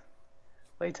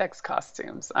 Latex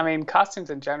costumes. I mean,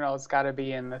 costumes in general has got to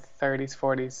be in the 30s,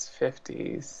 40s,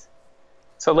 50s.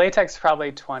 So latex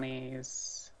probably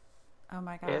 20s. Oh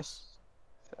my gosh.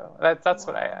 So that's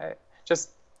what I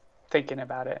just thinking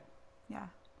about it. Yeah.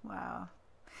 Wow.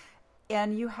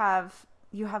 And you have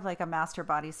like a master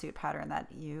bodysuit pattern that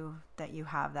you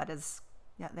have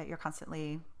that you're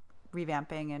constantly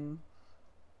revamping and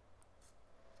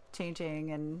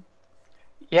changing and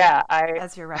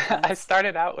as your reference. I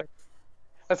started out with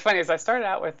what's funny is I started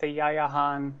out with the Yaya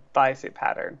Han bodysuit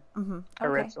pattern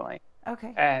originally.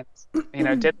 Okay. And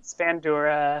did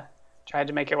Spandura, tried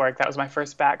to make it work. That was my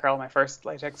first Batgirl, my first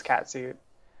latex catsuit.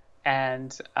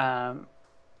 And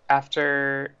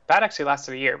after that actually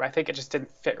lasted a year, but I think it just didn't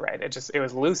fit right. It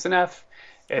was loose enough.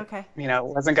 It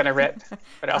wasn't going to rip,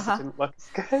 but it also didn't look as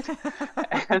good.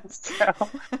 And so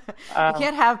you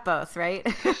can't have both, right?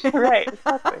 Right,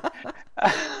 exactly.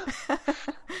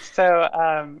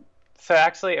 So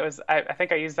actually it was I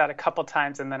think I used that a couple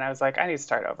times, and then I was like, I need to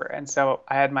start over. And so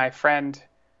I had my friend,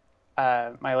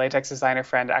 my latex designer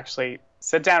friend, actually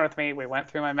sit down with me. We went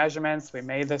through my measurements. We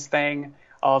made this thing,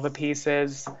 all the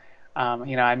pieces.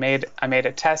 I made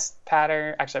a test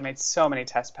pattern. Actually, I made so many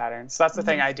test patterns. So that's the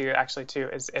thing I do actually too,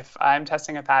 is if I'm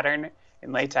testing a pattern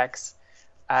in latex,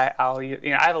 I'll use,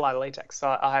 I have a lot of latex, so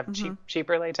I'll have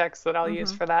cheaper latex that I'll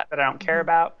use for that I don't care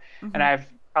about. And I have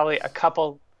probably a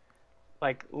couple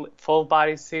like full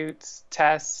bodysuits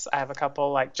tests. I have a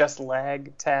couple like just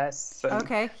leg tests.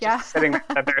 Okay, yeah. Sitting there,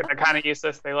 they're kind of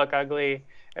useless. They look ugly.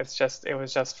 It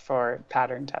was just for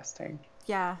pattern testing.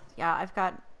 Yeah. I've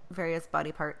got various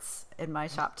body parts in my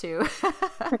shop too.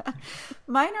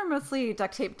 Mine are mostly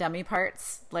duct tape dummy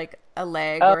parts, like a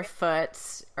leg or a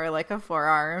foot or like a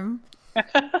forearm.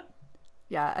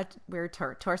 Yeah, a weird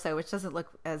torso, which doesn't look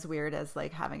as weird as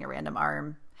like having a random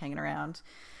arm hanging around.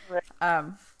 Right.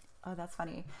 Oh, that's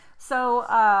funny. So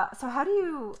how do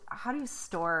you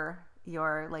store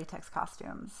your latex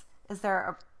costumes? Is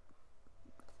there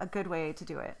a good way to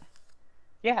do it?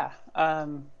 Yeah.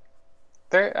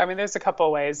 There's a couple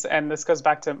of ways, and this goes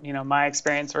back to, my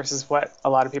experience versus what a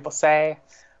lot of people say.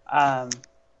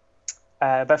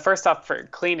 But first off, for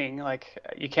cleaning, like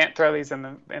you can't throw these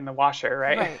in the washer,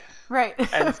 right? Right.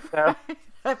 And so,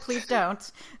 please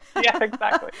don't. Yeah,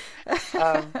 exactly.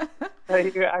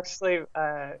 You actually,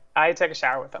 I take a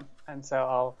shower with them, and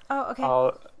so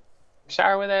I'll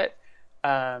shower with it.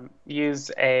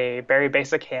 use a very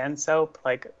basic hand soap,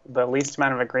 like the least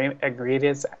amount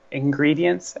of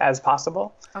ingredients as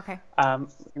possible. Okay.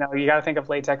 You got to think of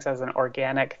latex as an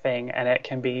organic thing, and it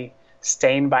can be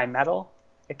stained by metal.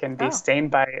 It can be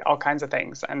stained by all kinds of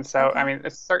things. And so, Okay. I mean,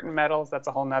 it's certain metals, that's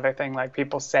a whole nother thing, like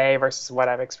people say versus what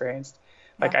I've experienced.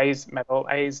 Like Yeah. I use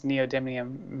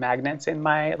neodymium magnets in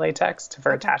my latex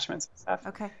for attachments and stuff.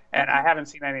 Okay. And I haven't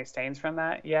seen any stains from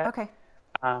that yet. Okay.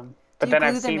 But Do you then glue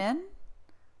I've them seen, in?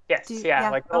 yes, yeah,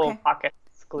 like little okay.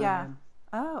 pockets glued Yeah. in.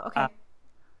 Oh, okay.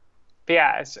 But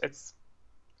yeah, it's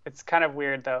kind of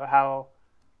weird though how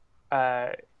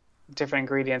different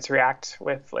ingredients react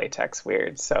with latex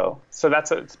weird. So that's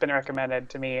what's been recommended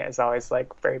to me, is always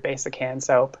like very basic hand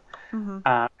soap,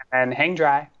 and hang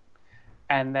dry.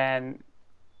 And then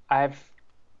I've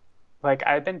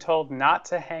been told not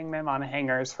to hang them on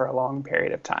hangers for a long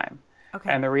period of time.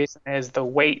 Okay. And the reason is the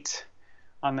weight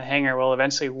on the hanger will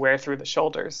eventually wear through the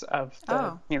shoulders of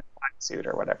the suit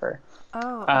or whatever.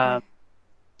 Oh, okay.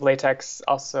 Latex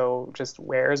also just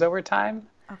wears over time.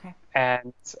 Okay.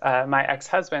 And my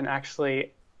ex-husband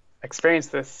actually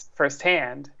experienced this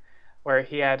firsthand, where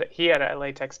he had a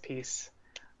latex piece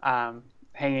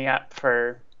hanging up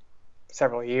for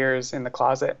several years in the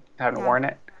closet, hadn't worn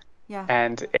it. Yeah.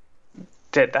 And it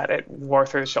did that. It wore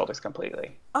through the shoulders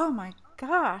completely. Oh my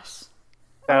gosh.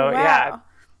 So wow. yeah.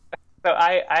 So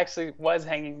I actually was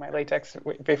hanging my latex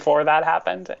before that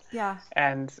happened. Yeah.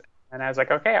 And I was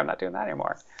like, okay, I'm not doing that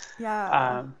anymore.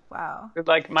 Yeah. Wow.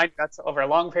 Like that's over a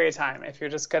long period of time. If you're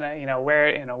just gonna, wear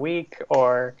it in a week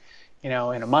or, in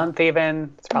a month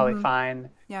even, it's probably fine.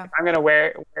 Yeah. If I'm gonna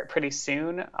wear it pretty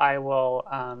soon, I will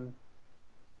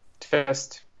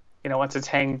just, once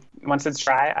it's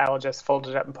dry, I will just fold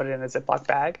it up and put it in a Ziploc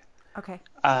bag. Okay.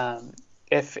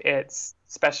 If it's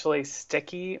especially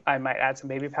sticky, I might add some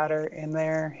baby powder in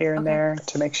there, here and there,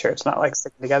 to make sure it's not like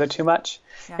sticking together too much.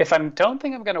 Yeah. If I don't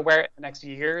think I'm going to wear it the next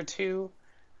year or two,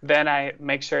 then I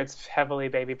make sure it's heavily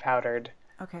baby powdered.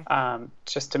 Okay.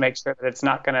 Just to make sure that it's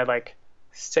not going to like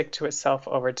stick to itself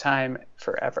over time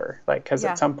forever. Like, because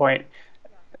at some point,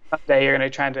 someday you're going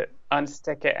to try to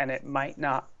unstick it and it might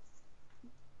not,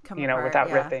 Come apart, without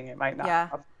ripping, it might not. Yeah.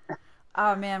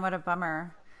 Oh man, what a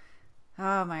bummer.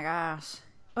 Oh my gosh.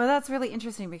 Well, that's really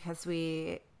interesting because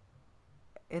in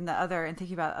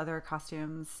thinking about other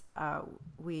costumes,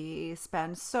 we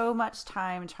spend so much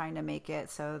time trying to make it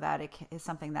so that it is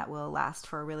something that will last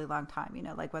for a really long time,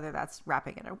 like whether that's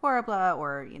wrapping it in Worbla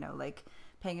or, like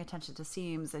paying attention to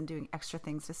seams and doing extra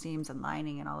things to seams and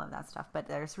lining and all of that stuff. But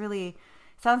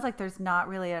sounds like there's not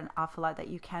really an awful lot that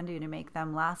you can do to make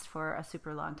them last for a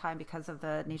super long time because of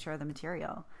the nature of the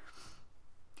material.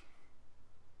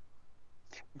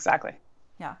 Exactly.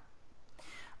 Yeah.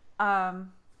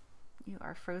 You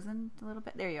are frozen a little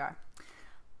bit. There you are.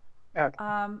 Okay.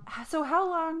 So how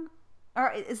long,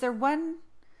 or is there one,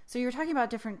 so you were talking about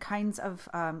different kinds of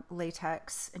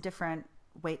latex, different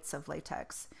weights of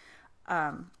latex.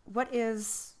 What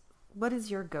is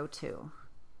your go-to?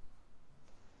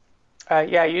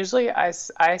 Usually I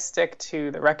stick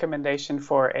to the recommendation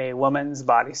for a woman's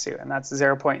bodysuit, and that's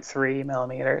 0.3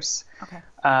 millimeters. Okay.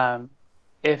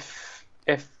 If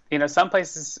some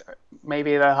places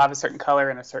maybe they'll have a certain color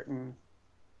and a certain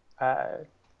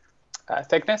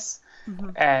thickness,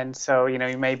 and so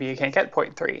maybe you can't get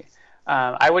 0.3.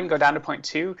 I wouldn't go down to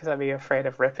 0.2 because I'd be afraid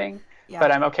of ripping,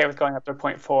 but I'm okay with going up to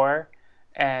 0.4.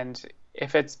 And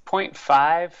if it's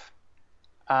 0.5,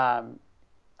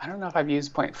 I don't know if I've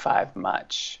used 0.5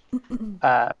 much,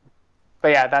 but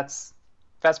yeah, that's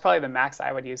probably the max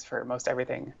I would use for most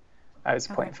everything. I was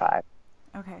 0.5.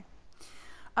 Okay.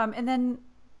 And then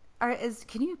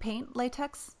can you paint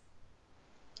latex?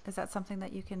 Is that something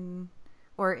that you can,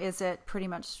 or is it pretty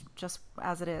much just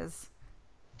as it is?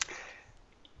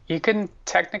 You can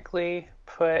technically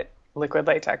put liquid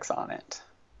latex on it.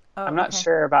 Oh, I'm not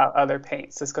sure about other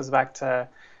paints. This goes back to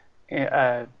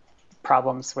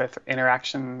problems with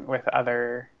interaction with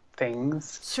other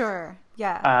things. Sure.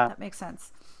 Yeah, that makes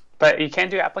sense. But you can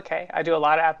do applique. I do a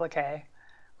lot of applique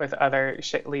with other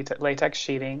latex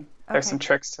sheeting. There's some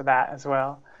tricks to that as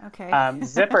well. Okay.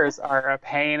 Zippers are a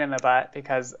pain in the butt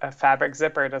because a fabric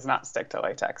zipper does not stick to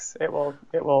latex. It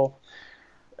will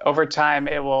over time,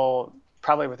 it will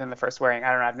probably within the first wearing.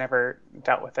 I don't know. I've never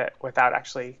dealt with it without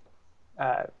actually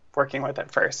working with it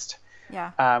first.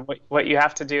 Yeah. What you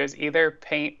have to do is either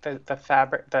paint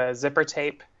the zipper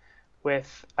tape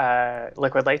with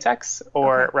liquid latex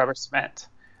or rubber cement.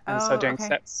 And so doing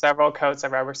several coats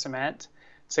of rubber cement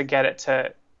to get it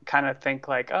to kind of think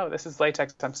like, oh, this is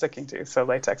latex I'm sticking to. So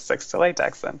latex sticks to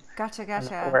latex then. Gotcha. And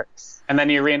it works. And then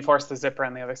you reinforce the zipper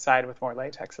on the other side with more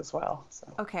latex as well.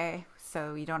 So. Okay.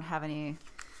 so you don't have any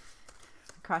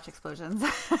crotch explosions.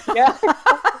 Yeah.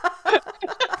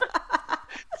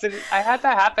 So I had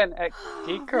that happen at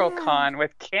Geek Girl Con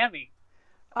with Cami.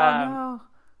 Oh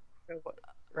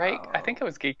Right? no. I think it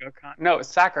was Geek Girl Con. No, it was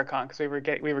SacraCon because we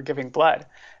were giving blood.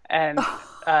 And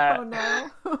Oh no.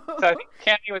 so I think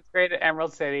Cami was great at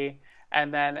Emerald City,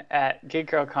 and then at Geek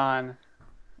Girl Con,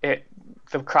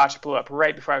 the crotch blew up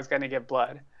right before I was going to give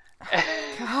blood.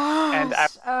 And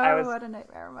Gosh. I was What a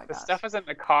nightmare. Oh my the gosh. stuff was in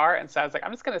the car, and so I was like,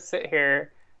 I'm just going to sit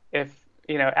here. If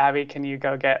Abby, can you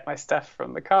go get my stuff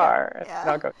from the car? And Yeah.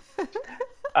 I'll go.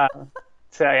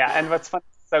 So yeah, and what's fun?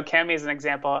 So Cami is an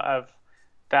example of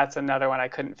that's another one I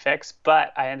couldn't fix,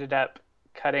 but I ended up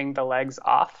cutting the legs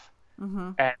off,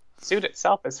 and the suit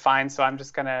itself is fine. So I'm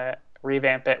just gonna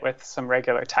revamp it with some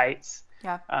regular tights.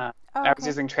 Yeah. I was Okay.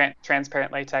 using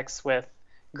transparent latex with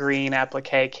green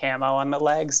applique camo on the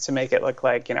legs to make it look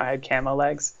like I had camo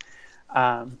legs.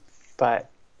 But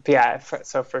yeah,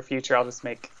 so for future I'll just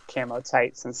make camo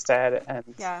tights instead, and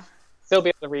Yeah. still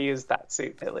be able to reuse that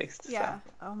suit at least. Yeah. So.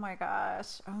 Oh my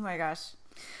gosh. Oh my gosh.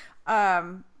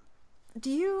 Do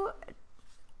you,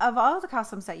 of all the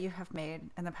costumes that you have made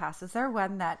in the past, is there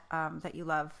one that that you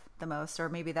love the most, or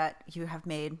maybe that you have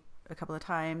made a couple of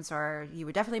times, or you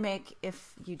would definitely make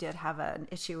if you did have an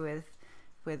issue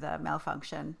with a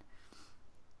malfunction?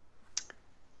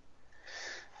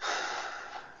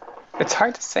 It's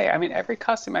hard to say. I mean, every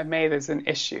costume I've made is an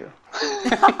issue.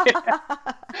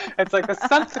 It's like there's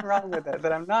something wrong with it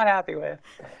that I'm not happy with.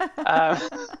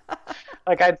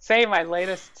 Like I'd say my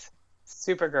latest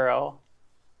Supergirl,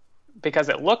 because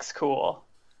it looks cool,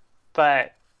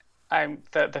 but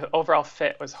the overall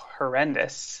fit was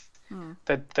horrendous.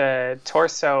 The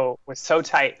torso was so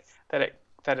tight that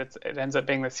it ends up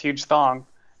being this huge thong,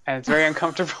 and it's very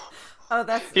uncomfortable. Oh,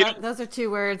 You don't- those are two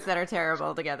words that are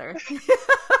terrible together.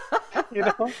 You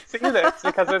don't see this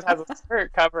because it has a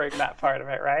skirt covering that part of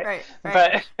it, right? Right.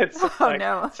 But it's just Oh, like,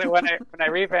 no. So when I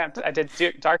revamped, I did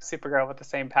Dark Supergirl with the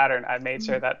same pattern. I made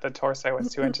sure that the torso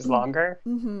was 2 inches longer,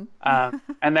 and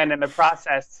then in the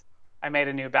process, I made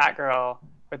a new Batgirl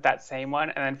with that same one,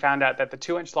 and then found out that the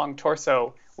 2 inch long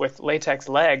torso with latex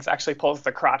legs actually pulls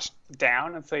the crotch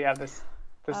down, and so you have this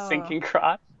sinking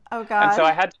crotch. Oh God. And so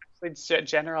I had to actually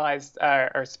generalize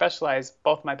or specialize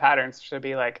both my patterns to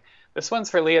be like, this one's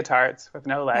for leotards with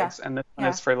no legs, and this one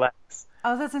is for legs.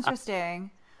 Oh, that's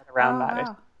interesting. Around Oh, that.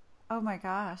 wow. Oh my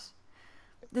gosh.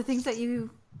 The things that you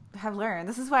have learned.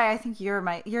 This is why I think you're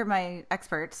my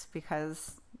expert,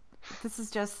 because this is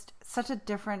just such a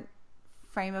different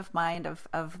frame of mind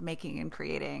of making and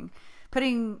creating.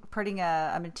 Putting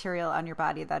a material on your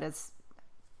body that is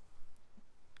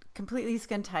completely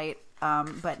skin tight,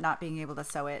 but not being able to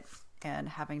sew it and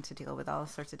having to deal with all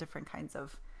sorts of different kinds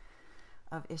of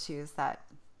issues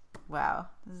wow,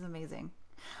 this is amazing.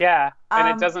 Yeah, and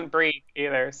it doesn't breathe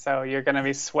either, so you're going to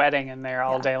be sweating in there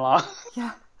all day long.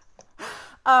 Yeah.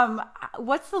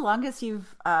 What's the longest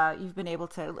you've been able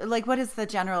to, like, what is the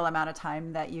general amount of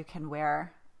time that you can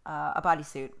wear a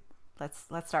bodysuit? Let's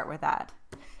start with that.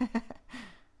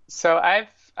 So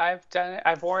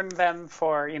I've worn them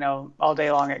for, all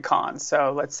day long at cons.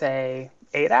 So let's say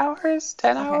 8 hours,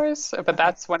 10 hours, but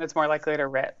that's when it's more likely to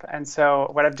rip. And so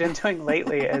what I've been doing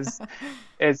lately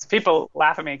is people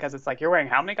laugh at me because it's like, you're wearing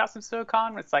how many costumes to a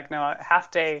con? It's like, no,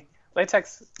 half day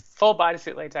latex, full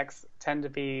bodysuit latex tend to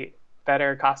be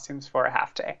better costumes for a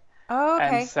half day. Oh,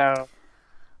 okay. And so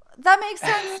that makes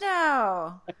sense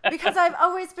now, because I've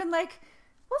always been like,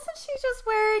 wasn't she just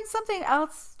wearing something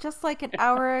else just like an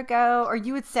hour ago? Or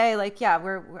you would say like,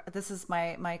 yeah, this is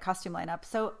my costume lineup.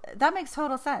 So that makes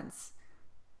total sense.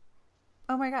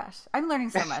 Oh my gosh, I'm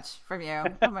learning so much from you.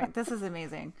 This is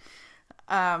amazing.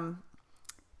 All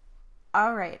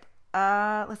right.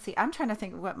 Let's see. I'm trying to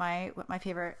think what my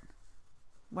favorite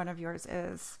one of yours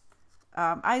is.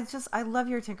 I love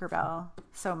your Tinkerbell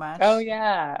so much. Oh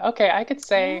yeah. Okay, I could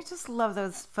say I just love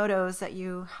those photos that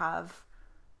you have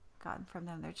gotten from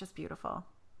them. They're just beautiful.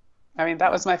 I mean,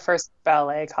 that was my first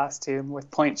ballet costume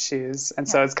with point shoes, and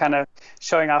so it's kind of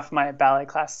showing off my ballet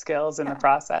class skills in the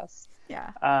process.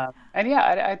 Yeah. And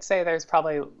yeah, I'd say there's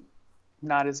probably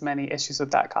not as many issues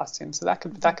with that costume, so that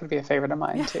could be a favorite of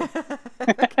mine too.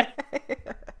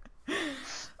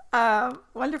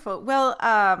 Wonderful. Well,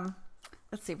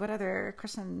 let's see. What other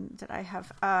question did I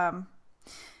have?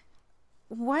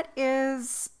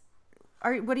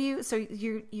 So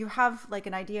you have like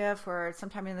an idea for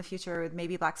sometime in the future with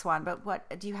maybe Black Swan,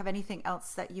 but do you have anything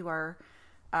else that you are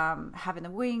have in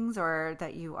the wings or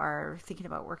that you are thinking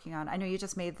about working on? I know you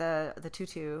just made the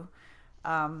tutu.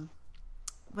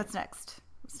 What's next?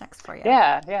 What's next for you?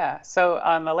 Yeah. So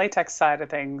on the latex side of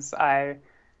things, I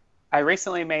I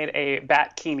recently made a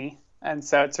Batkini, and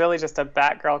so it's really just a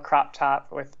Batgirl crop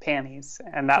top with panties,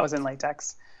 and that was in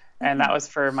latex, and that was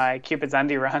for my Cupid's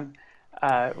Undie run,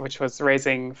 which was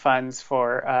raising funds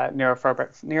for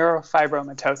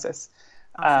neurofibromatosis.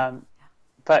 Awesome.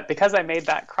 But because I made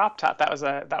that crop top, that was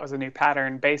a new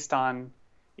pattern based on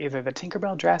either the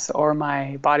Tinkerbell dress or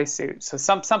my bodysuit. So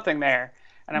something there,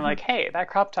 and I'm like, hey, that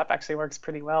crop top actually works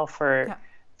pretty well for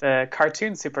the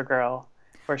cartoon Supergirl,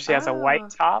 where she has a white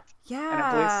top and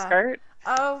a blue skirt.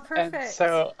 Oh, perfect. And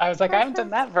so I was like, I haven't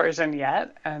done that version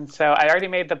yet. And so I already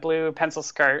made the blue pencil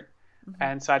skirt.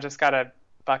 And so I just got to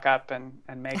buck up and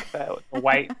make the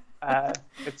white.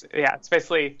 It's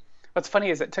basically, what's funny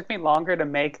is it took me longer to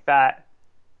make that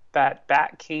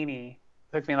Batkini. It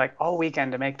took me like all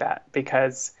weekend to make that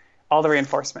because all the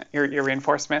reinforcement, you're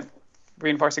reinforcing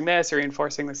this, you're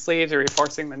reinforcing the sleeves, you're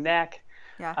reinforcing the neck.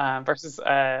 Yeah. Versus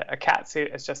a cat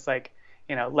suit, it's just like,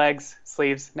 legs,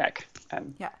 sleeves, neck,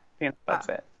 and that's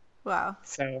it. Wow.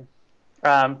 So,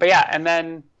 but yeah, and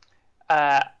then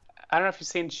I don't know if you've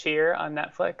seen Cheer on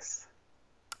Netflix.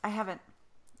 I haven't.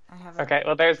 Okay,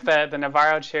 well, there's the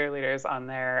Navarro cheerleaders on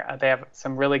there. They have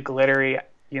some really glittery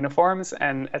uniforms,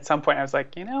 and at some point I was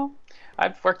like,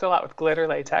 I've worked a lot with glitter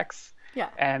latex. Yeah.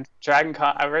 And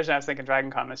DragonCon, originally I was thinking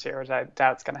DragonCon this year, which I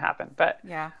doubt it's going to happen. But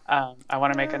I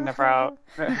want to make a Navarro.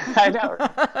 I know.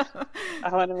 I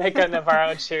want to make a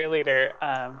Navarro cheerleader.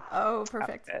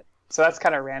 Perfect. Outfit. So that's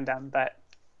kind of random, but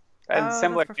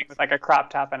similar thing with like a crop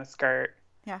top and a skirt.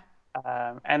 Yeah.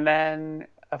 And then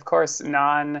of course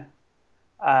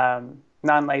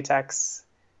non-latex.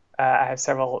 I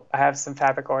have some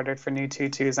fabric ordered for new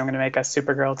tutus. I'm going to make a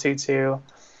Supergirl tutu.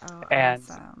 And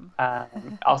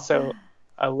awesome. Also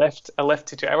a lift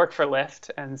tutu. I work for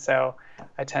Lyft, and so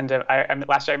I tend to.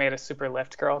 Last year I made a super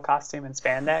Lyft girl costume in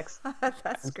spandex.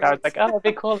 That's great. So I was like, oh, it'd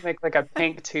be cool to make like a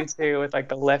pink tutu with like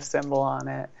the Lyft symbol on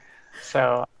it.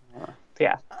 So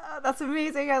yeah. That's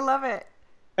amazing. I love it.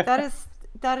 That is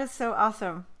so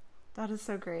awesome. That is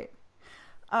so great.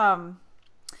 Wow,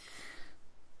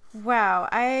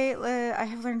 I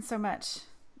have learned so much.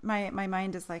 My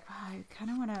mind is like, wow, I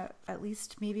kind of want to at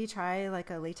least maybe try like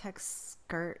a latex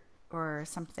skirt or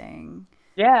something.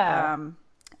 Yeah.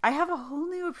 I have a whole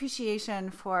new appreciation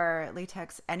for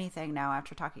latex anything now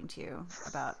after talking to you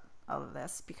about all of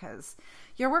this, because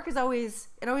your work is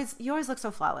you always look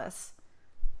so flawless.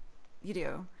 You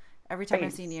do. Every time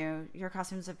I've seen you, your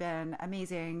costumes have been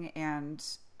amazing. And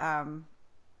I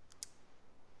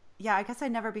guess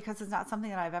because it's not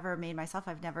something that I've ever made myself,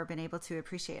 I've never been able to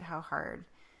appreciate how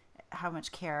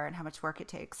much care and how much work it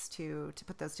takes to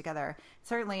put those together.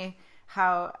 Certainly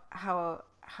how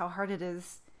hard it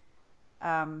is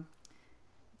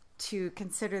to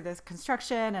consider this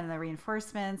construction and the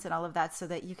reinforcements and all of that, so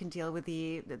that you can deal with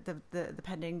the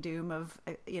pending doom of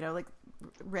like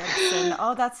ribs and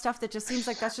all that stuff that just seems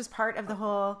like that's just part of the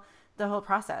whole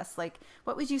process. Like,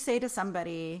 what would you say to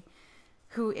somebody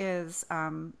who is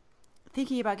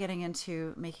thinking about getting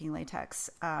into making latex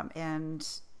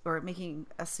or making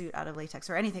a suit out of latex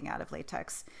or anything out of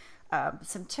latex?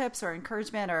 Some tips or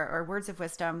encouragement or words of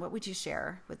wisdom, what would you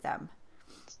share with them?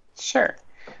 Sure.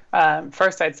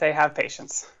 First, I'd say have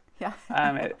patience. Yeah.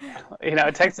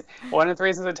 It takes, one of the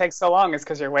reasons it takes so long is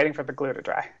because you're waiting for the glue to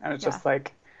dry. And it's just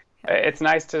like, it's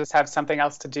nice to just have something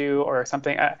else to do or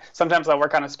something. Sometimes I'll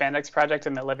work on a spandex project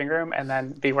in the living room and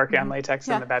then be working on latex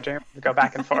in the bedroom, go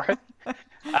back and forth.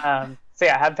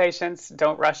 Have patience.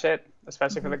 Don't rush it,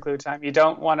 especially for the glue time. You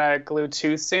don't want to glue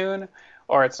too soon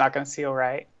or it's not going to seal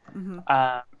right.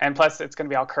 And plus it's going to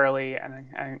be all curly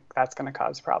and that's going to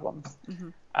cause problems.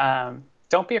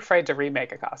 Don't be afraid to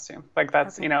remake a costume. Like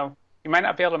that's, you might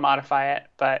not be able to modify it,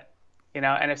 but,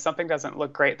 and if something doesn't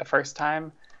look great the first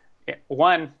time,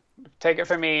 take it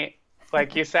from me.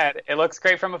 Like you said, it looks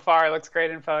great from afar. It looks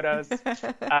great in photos.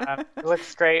 It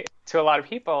looks great to a lot of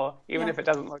people, even if it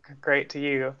doesn't look great to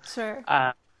you. Sure.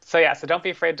 So don't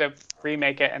be afraid to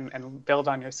remake it and build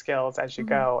on your skills as you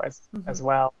go as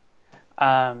well.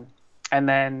 And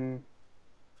then,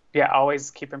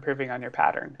 always keep improving on your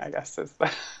pattern, I guess, is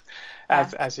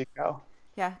as you go.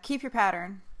 Yeah, keep your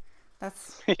pattern.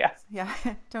 That's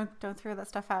Don't throw that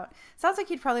stuff out. Sounds like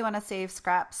you'd probably want to save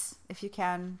scraps if you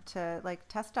can to like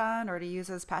test on or to use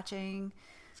as patching.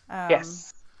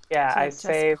 Yes. Yeah, I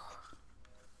save.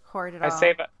 Hoard it all.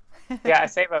 I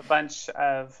save a bunch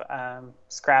of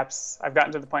scraps. I've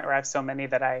gotten to the point where I have so many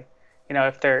that I,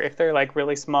 if they're like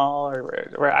really small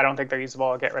or I don't think they're usable,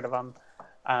 I'll get rid of them.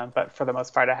 But for the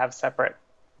most part, I have separate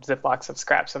Ziplocs of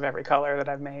scraps of every color that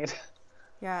I've made.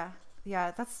 Yeah,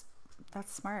 that's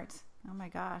smart. Oh my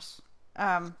gosh.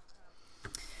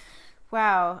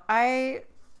 Wow. I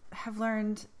have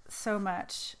learned so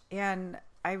much. And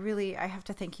I have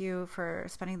to thank you for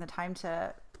spending the time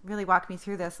to really walk me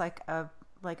through this like a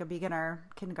beginner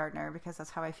kindergartner, because that's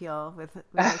how I feel with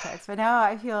latex. But now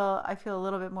I feel a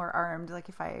little bit more armed, like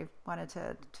if I wanted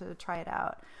to try it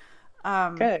out.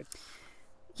 Good.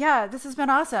 Yeah, this has been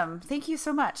awesome. Thank you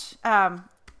so much.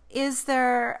 Is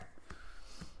there,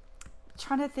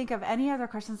 trying to think of any other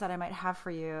questions that I might have for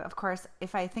you. Of course,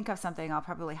 if I think of something, I'll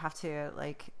probably have to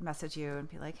like message you and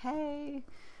be like, hey,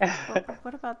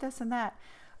 what about this and that?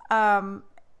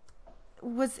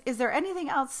 Is there anything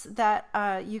else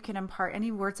that you can impart,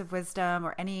 any words of wisdom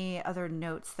or any other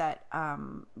notes that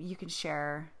you can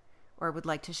share or would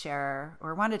like to share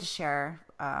or wanted to share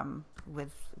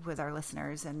with our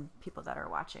listeners and people that are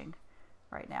watching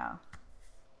right now?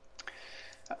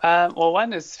 Well,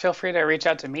 one is feel free to reach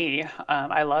out to me.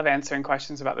 I love answering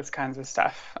questions about this kinds of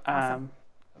stuff. Awesome.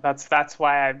 That's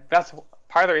part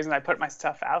of the reason I put my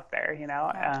stuff out there.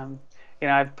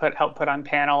 I've helped put on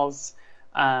panels.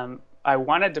 I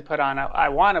want to put on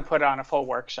a full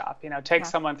workshop. Take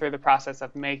someone through the process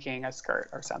of making a skirt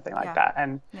or something like that.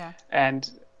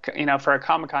 And for a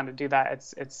Comic-Con to do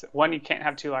that, it's one, you can't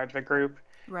have too large of a group.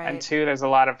 Right. And two, there's a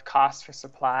lot of cost for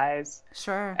supplies.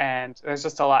 Sure. And there's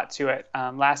just a lot to it.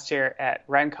 Last year at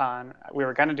RenCon, we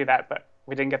were going to do that, but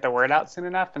we didn't get the word out soon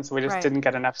enough. And so we just didn't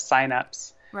get enough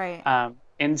signups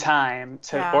in time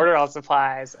to order all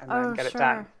supplies and then get it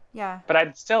done. Yeah. But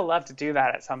I'd still love to do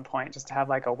that at some point, just to have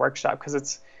like a workshop, because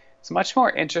it's much more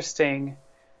interesting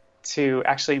to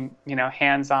actually,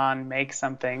 hands-on make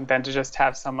something than to just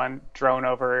have someone drone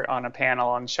over on a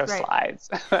panel and show slides.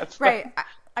 That's right.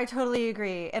 I totally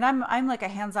agree. And I'm like a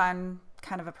hands-on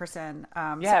kind of a person.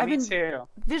 Me too.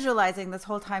 Visualizing this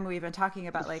whole time we've been talking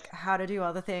about like how to do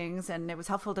all the things, and it was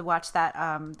helpful to watch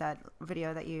that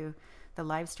video the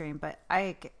live stream. But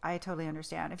I totally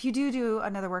understand. If you do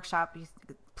another workshop,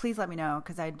 please let me know,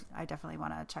 because I definitely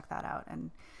want to check that out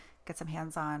and get some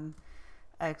hands-on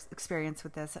experience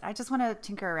with this. And I just want to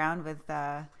tinker around with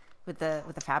the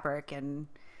fabric and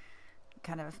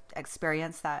kind of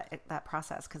experience that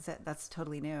process, because that's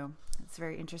totally new. It's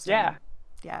very interesting. Yeah,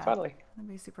 totally. That'd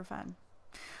be super fun.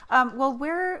 Well,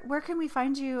 where can we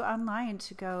find you online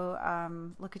to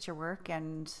go look at your work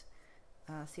and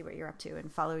see what you're up to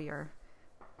and follow your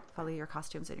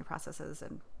costumes and your processes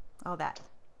and all that?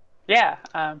 Yeah,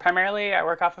 primarily I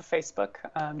work off of Facebook,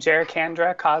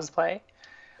 Jericandra Cosplay.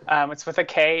 It's with a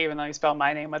K, even though you spell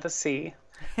my name with a C.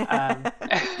 And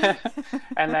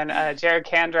then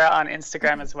Jericandra on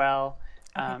Instagram as well.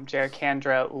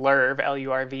 Jericandra Lurve,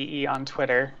 Lurve on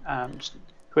Twitter.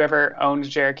 Whoever owns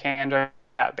Jericandra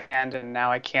got banned, and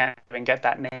now I can't even get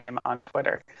that name on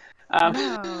Twitter.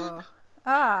 No.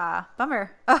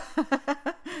 Bummer.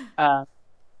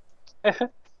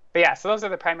 But yeah, so those are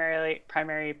the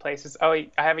primary places. Oh, I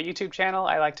have a YouTube channel.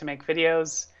 I like to make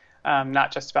videos,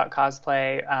 not just about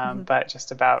cosplay, but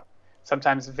just about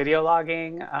sometimes video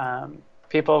logging.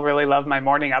 People really love my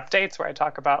morning updates where I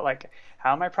talk about like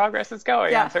how my progress is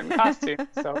going on certain costumes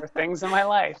or things in my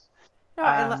life. No,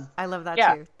 I love that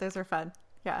too. Those are fun.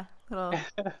 Yeah. Little.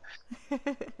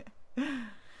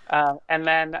 And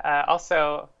then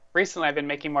also recently I've been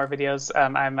making more videos.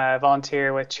 I'm a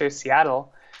volunteer with Cheer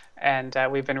Seattle, and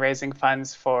we've been raising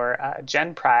funds for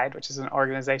Gen Pride, which is an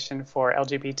organization for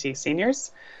LGBT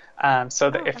seniors.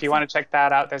 If you want to check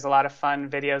that out, there's a lot of fun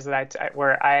videos that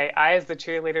where I as the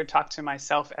cheerleader talk to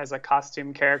myself as a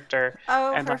costume character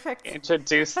and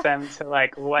introduce them to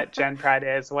like what Gen Pride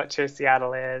is, what Cheer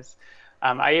Seattle is.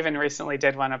 I even recently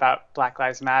did one about Black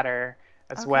Lives Matter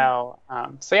as well.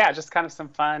 Just kind of some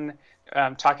fun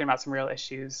talking about some real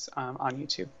issues on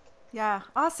YouTube. Yeah,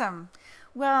 awesome.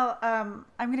 Well, I'm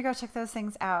going to go check those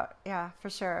things out. Yeah,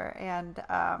 for sure. And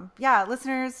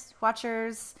listeners,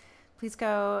 watchers, please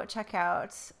go check out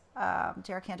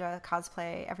Jericandra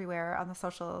Cosplay everywhere on the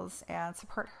socials and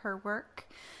support her work.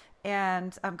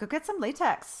 And go get some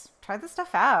latex. Try this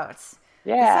stuff out.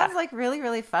 Yeah, it sounds like really,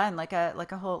 really fun. Like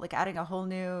adding a whole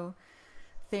new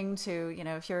thing to,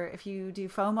 if you do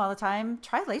foam all the time,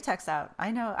 try latex out. I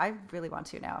know I really want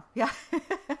to now. Yeah.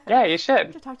 Yeah, you should.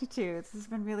 Good to talk to you too. This has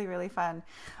been really, really fun.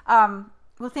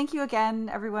 Well, thank you again,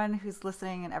 everyone who's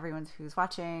listening and everyone who's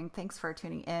watching. Thanks for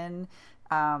tuning in.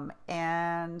 I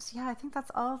think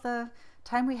that's all the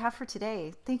time we have for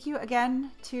today. Thank you again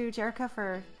to Jerica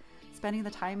for spending the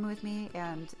time with me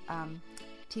and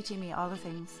teaching me all the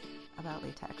things about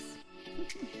latex.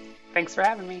 Thanks for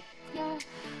having me. Yeah.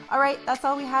 All right, that's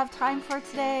all we have time for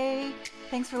today.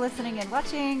 Thanks for listening and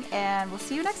watching, and we'll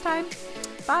see you next time.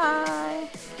 Bye.